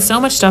 We had so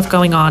much stuff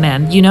going on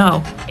and,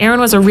 Aaron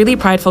was a really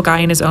prideful guy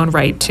in his own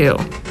right, too.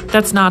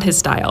 That's not his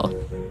style."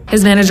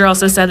 His manager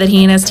also said that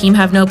he and his team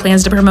have no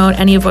plans to promote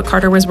any of what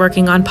Carter was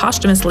working on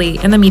posthumously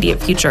in the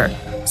immediate future,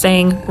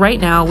 saying, "Right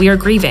now, we are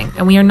grieving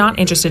and we are not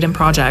interested in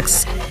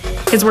projects."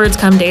 His words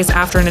come days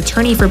after an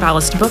attorney for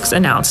Ballast Books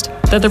announced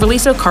that the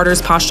release of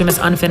Carter's posthumous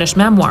unfinished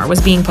memoir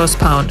was being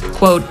postponed,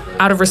 quote,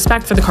 "out of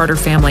respect for the Carter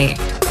family."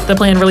 The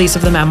planned release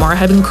of the memoir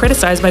had been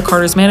criticized by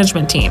Carter's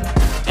management team.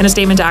 In a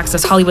statement to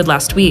Access Hollywood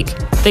last week,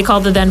 they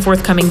called the then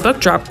forthcoming book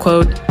drop,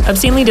 quote,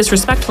 "obscenely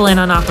disrespectful and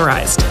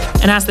unauthorized,"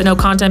 and asked that no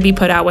content be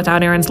put out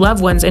without Aaron's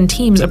loved ones and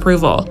team's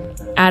approval,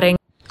 adding,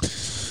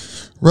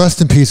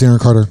 Rest in peace, Aaron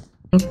Carter.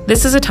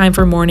 This is a time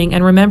for mourning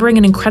and remembering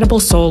an incredible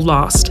soul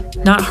lost,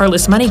 not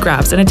heartless money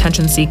grabs and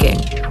attention seeking.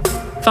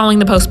 Following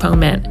the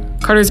postponement,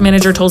 Carter's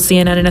manager told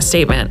CNN in a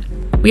statement,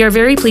 "We are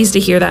very pleased to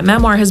hear that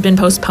Memoir has been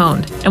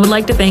postponed and would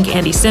like to thank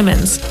Andy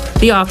Simmons,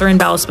 the author and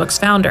Ballast Books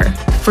founder,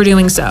 for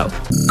doing so."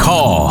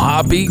 Call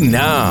Hoppy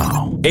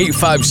now.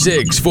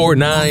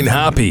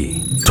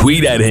 856-49-HOPPY.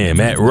 Tweet at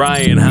him at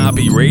Ryan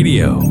Hoppy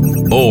Radio.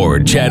 Or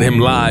chat him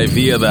live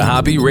via the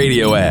Hoppy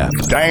Radio app.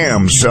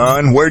 Damn,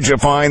 son, where'd you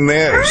find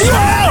this?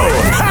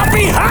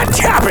 Happy Hot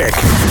Topic!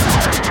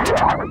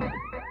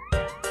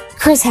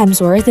 Chris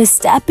Hemsworth is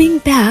stepping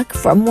back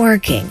from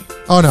working.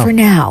 Oh, no. For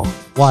now.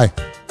 Why?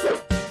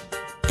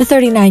 The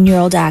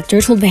 39-year-old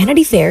actor told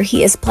Vanity Fair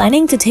he is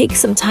planning to take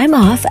some time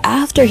off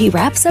after he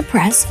wraps up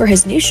press for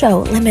his new show,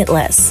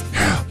 Limitless.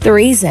 The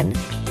reason?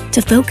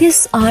 To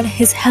focus on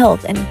his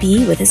health and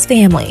be with his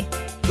family.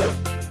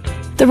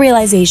 The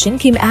realization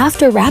came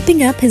after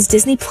wrapping up his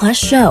Disney Plus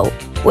show,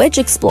 which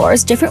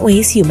explores different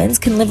ways humans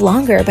can live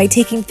longer by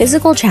taking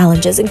physical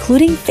challenges,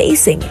 including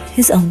facing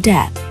his own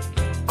death.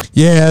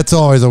 Yeah, it's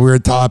always a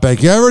weird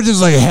topic. You ever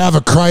just like have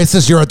a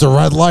crisis, you're at the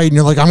red light and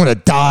you're like, I'm going to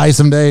die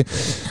someday?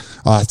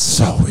 Oh, it's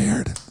so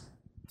weird.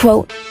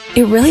 Quote,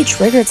 "It really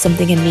triggered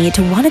something in me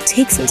to want to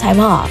take some time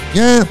off.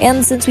 Yeah.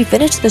 And since we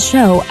finished the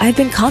show, I've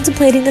been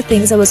contemplating the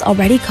things I was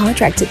already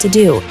contracted to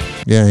do."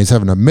 Yeah, he's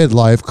having a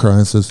midlife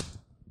crisis.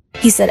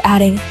 He said,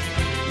 adding,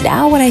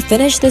 "Now when I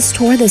finish this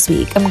tour this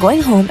week, I'm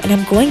going home and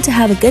I'm going to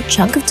have a good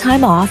chunk of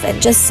time off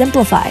and just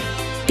simplify.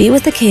 Be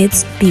with the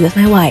kids, be with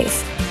my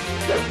wife."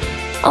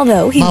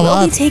 Although he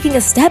will be taking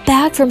a step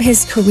back from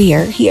his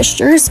career, he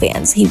assures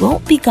fans he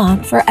won't be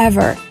gone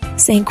forever,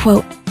 saying,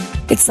 quote,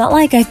 "It's not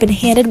like I've been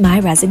handed my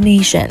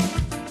resignation."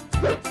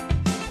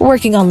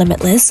 Working on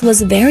Limitless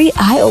was very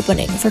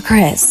eye-opening for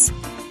Chris.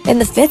 In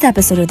the 5th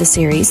episode of the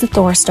series, the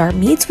Thor star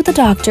meets with a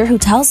doctor who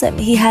tells him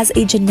he has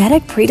a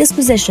genetic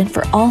predisposition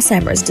for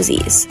Alzheimer's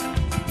disease.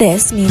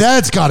 This means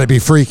That's got to be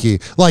freaky.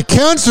 Like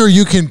cancer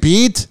you can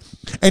beat,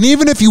 and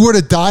even if you were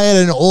to die at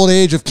an old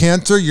age of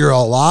cancer, you're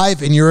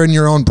alive and you're in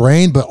your own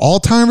brain, but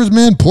Alzheimer's,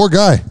 man, poor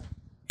guy.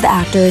 the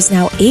actor is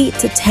now 8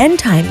 to 10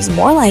 times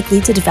more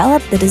likely to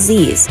develop the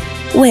disease,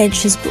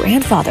 which his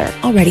grandfather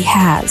already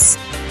has.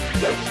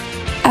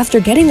 After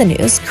getting the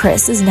news,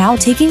 Chris is now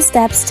taking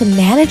steps to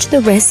manage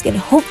the risk and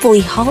hopefully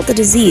halt the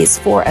disease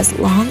for as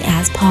long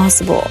as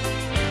possible.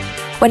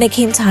 When it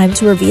came time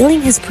to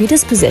revealing his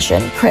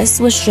predisposition,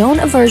 Chris was shown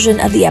a version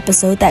of the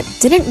episode that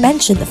didn't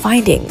mention the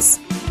findings,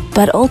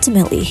 but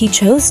ultimately he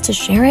chose to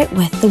share it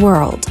with the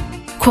world.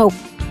 Quote,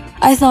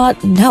 "I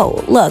thought,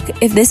 no, look,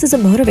 if this is a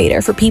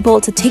motivator for people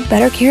to take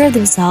better care of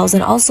themselves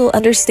and also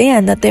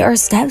understand that there are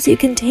steps you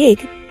can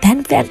take,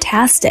 then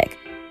fantastic.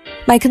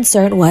 My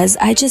concern was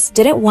I just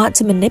didn't want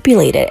to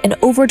manipulate it and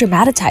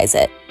over-dramatize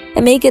it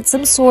and make it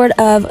some sort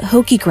of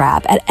hokey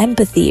grab at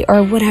empathy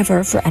or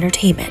whatever for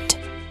entertainment."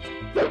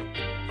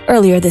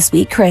 Earlier this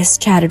week, Chris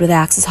chatted with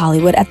Access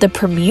Hollywood at the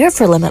premiere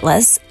for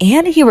Limitless,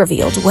 and he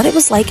revealed what it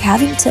was like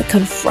having to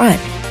confront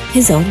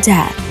his own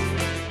death.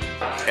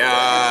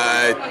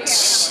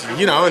 It's,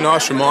 a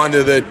nice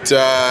reminder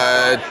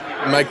that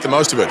make the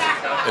most of it,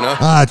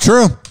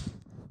 True.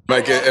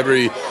 Make it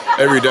every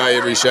day,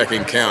 every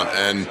second count,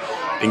 and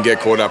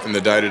get caught up in the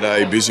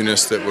day-to-day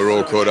busyness that we're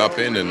all caught up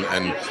in,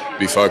 and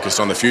be focused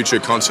on the future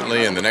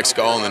constantly and the next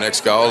goal, and then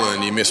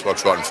you miss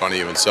what's right in front of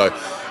you. And so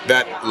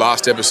that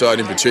last episode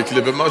in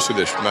particular, but most of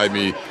this made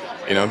me,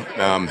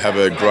 have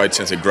a great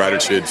sense of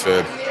gratitude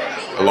for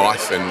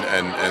life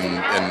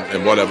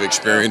and what I've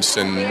experienced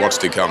and what's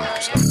to come.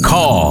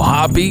 Call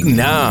Hoppy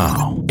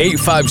now.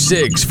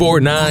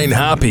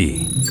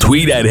 856-49-HOPPY.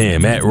 Tweet at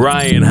him at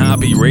Ryan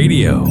Hoppy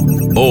Radio.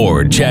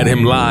 Or chat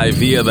him live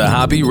via the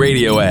Hoppy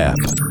Radio app.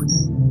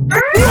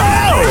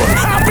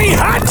 Happy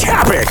Hot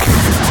Topic!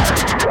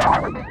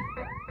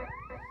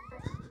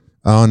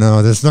 Oh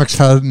no, this next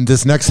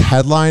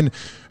headline.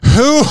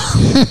 Who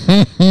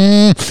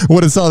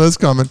would have saw this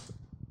coming?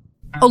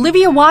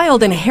 Olivia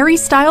Wilde and Harry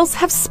Styles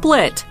have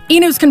split. E!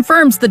 News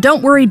confirms the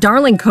Don't Worry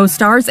Darling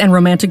co-stars and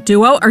romantic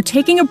duo are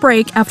taking a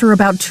break after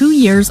about 2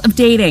 years of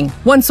dating.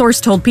 One source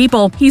told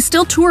People he's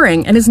still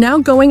touring and is now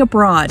going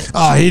abroad.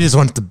 Oh, he just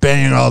wants to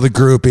bang all the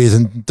groupies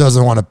and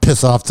doesn't want to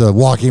piss off the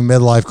walking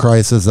midlife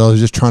crisis, though. He's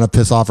just trying to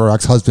piss off her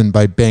ex-husband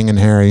by banging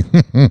Harry.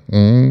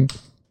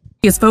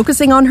 She is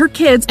focusing on her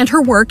kids and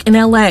her work in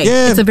LA.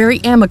 Yeah. It's a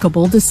very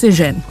amicable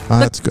decision.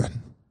 That's good.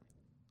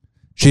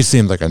 She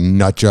seemed like a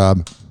nut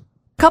job.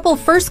 Couple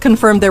first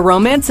confirmed their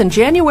romance in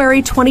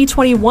January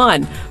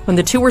 2021 when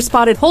the two were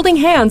spotted holding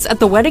hands at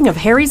the wedding of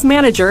Harry's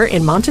manager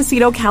in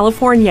Montecito,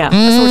 California.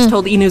 A source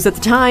told E! News at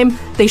the time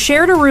they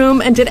shared a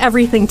room and did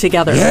everything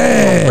together. They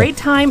had a great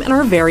time and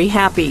are very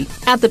happy.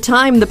 At the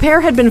time, the pair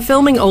had been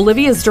filming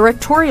Olivia's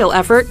directorial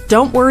effort,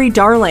 Don't Worry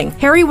Darling.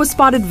 Harry was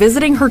spotted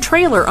visiting her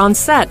trailer on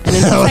set, and an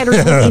insider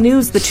told E!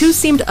 News the two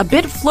seemed a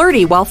bit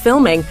flirty while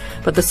filming,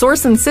 but the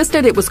source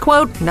insisted it was,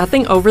 quote,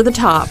 nothing over the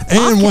top.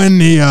 And when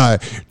the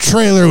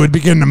trailer would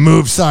begin to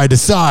move side to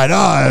side,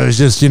 it was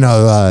just,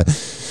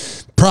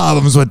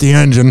 problems with the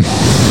engine.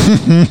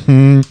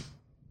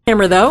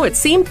 Camera, though, it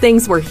seemed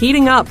things were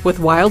heating up with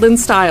Wild and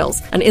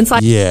Styles. An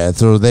inside. Yeah,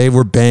 so they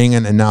were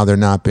banging and now they're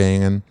not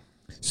banging.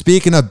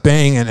 Speaking of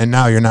banging and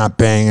now you're not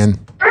banging.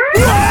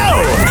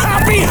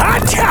 Happy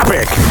Hot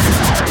Topic!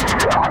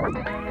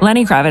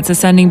 Lenny Kravitz is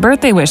sending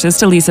birthday wishes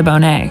to Lisa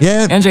Bonet.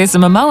 Yeah. And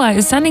Jason Momoa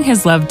is sending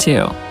his love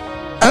too.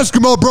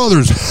 Eskimo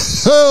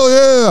Brothers. Hell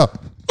yeah.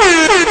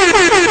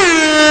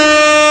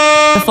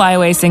 The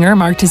flyaway singer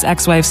marked his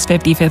ex-wife's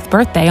 55th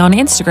birthday on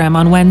Instagram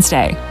on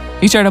Wednesday.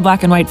 He shared a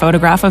black and white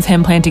photograph of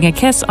him planting a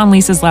kiss on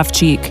Lisa's left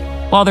cheek,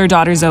 while their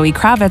daughter Zoe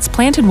Kravitz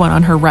planted one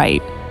on her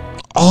right.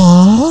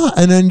 Aww,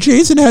 and then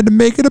Jason had to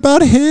make it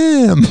about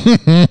him.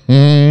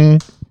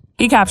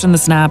 He captioned the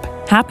snap,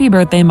 "Happy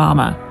birthday,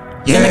 Mama."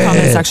 Yeah. In the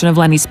comment section of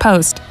Lenny's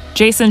post,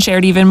 Jason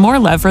shared even more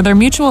love for their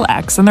mutual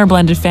ex and their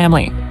blended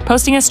family,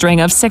 posting a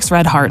string of 6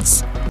 red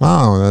hearts.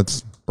 Wow,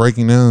 that's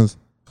breaking news.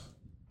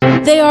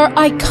 They are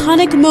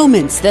iconic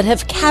moments that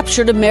have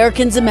captured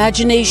Americans'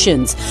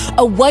 imaginations.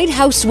 A White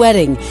House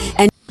wedding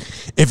and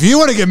if you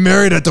want to get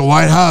married at the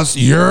White House,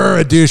 you're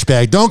a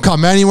douchebag. Don't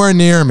come anywhere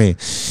near me.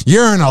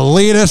 You're an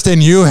elitist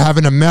and you have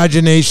an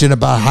imagination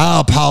about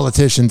how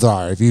politicians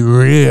are if you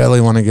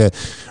really want to get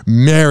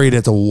married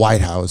at the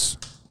White House.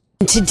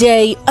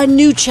 today, a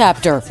new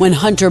chapter when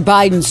Hunter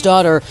Biden's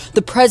daughter,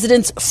 the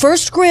president's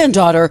first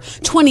granddaughter,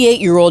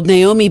 28-year-old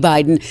Naomi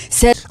Biden,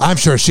 said, I'm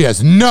sure she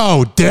has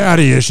no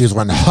daddy issues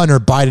when Hunter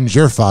Biden's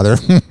your father.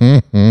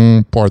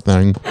 Poor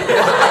thing.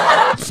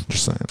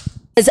 Just saying.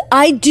 As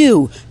I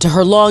do to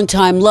her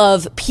longtime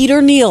love,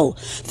 Peter Neal,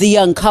 the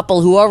young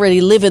couple who already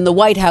live in the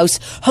White House,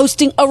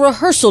 hosting a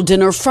rehearsal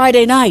dinner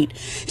Friday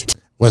night.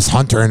 Was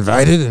Hunter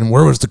invited, and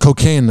where was the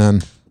cocaine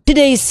then?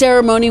 Today's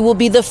ceremony will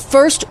be the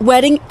first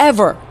wedding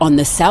ever on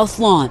the South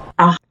Lawn.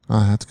 Oh,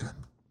 that's good.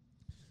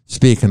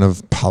 Speaking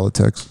of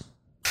politics.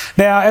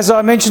 Now, as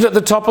I mentioned at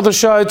the top of the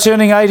show,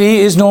 turning 80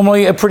 is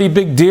normally a pretty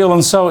big deal,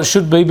 and so it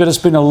should be, but it's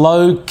been a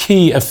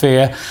low-key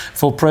affair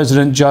for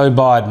President Joe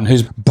Biden,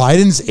 who's...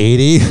 Biden's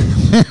 80?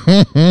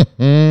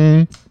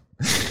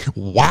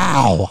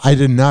 Wow, I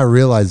did not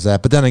realize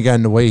that. But then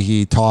again, the way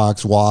he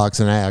talks, walks,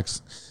 and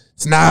acts,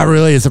 it's not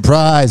really a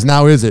surprise,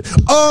 now is it?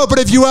 Oh, but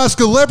if you ask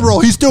a liberal,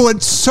 he's doing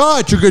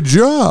such a good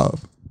job.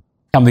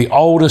 Become the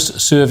oldest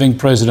serving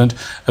president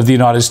of the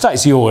United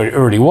States. He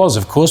already was,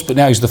 of course, but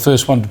now he's the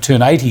first one to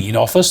turn 80 in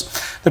office.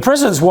 The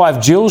president's wife,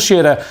 Jill,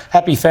 shared a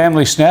happy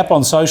family snap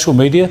on social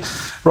media,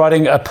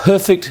 writing a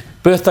perfect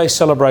birthday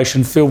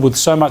celebration filled with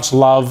so much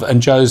love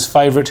and Joe's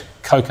favourite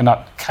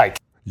coconut cake.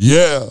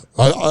 Yeah,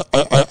 I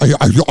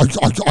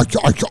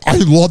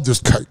love this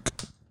cake.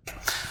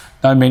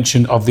 No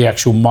mention of the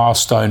actual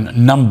milestone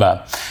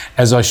number.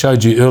 As I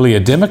showed you earlier,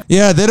 Democrats...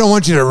 Yeah, they don't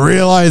want you to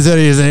realize that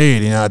he's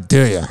 80, now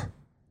do you?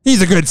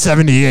 He's a good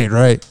 78,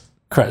 right?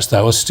 Democrats,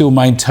 though, are still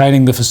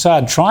maintaining the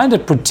facade, trying to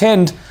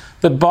pretend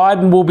that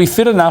Biden will be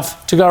fit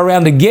enough to go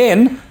around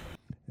again.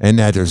 And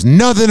that there's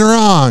nothing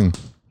wrong.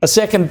 A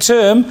second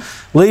term,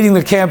 leading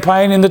the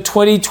campaign in the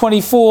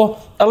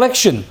 2024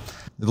 election.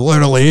 It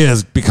literally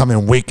is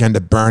becoming Weekend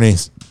at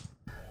Bernie's.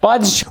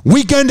 Biden's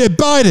Weekend at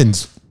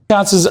Biden's.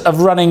 Chances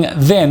of running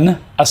then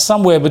are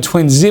somewhere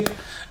between zip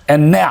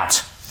and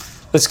nout.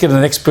 Let's get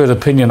an expert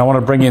opinion. I want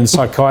to bring in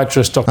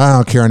psychiatrist Dr. I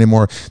don't care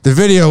anymore. The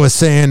video is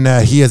saying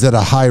he is at a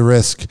high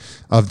risk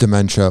of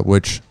dementia,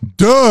 which,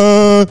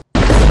 duh.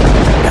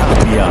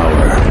 Happy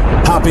hour.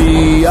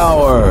 Happy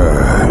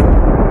hour.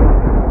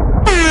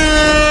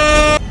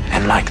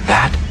 And like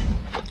that,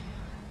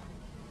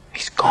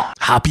 he's gone.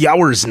 Happy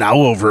hour is now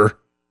over.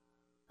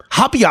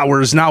 Happy hour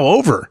is now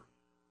over.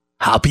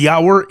 Happy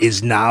hour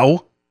is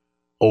now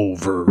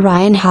over.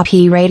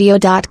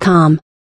 RyanHappyRadio.com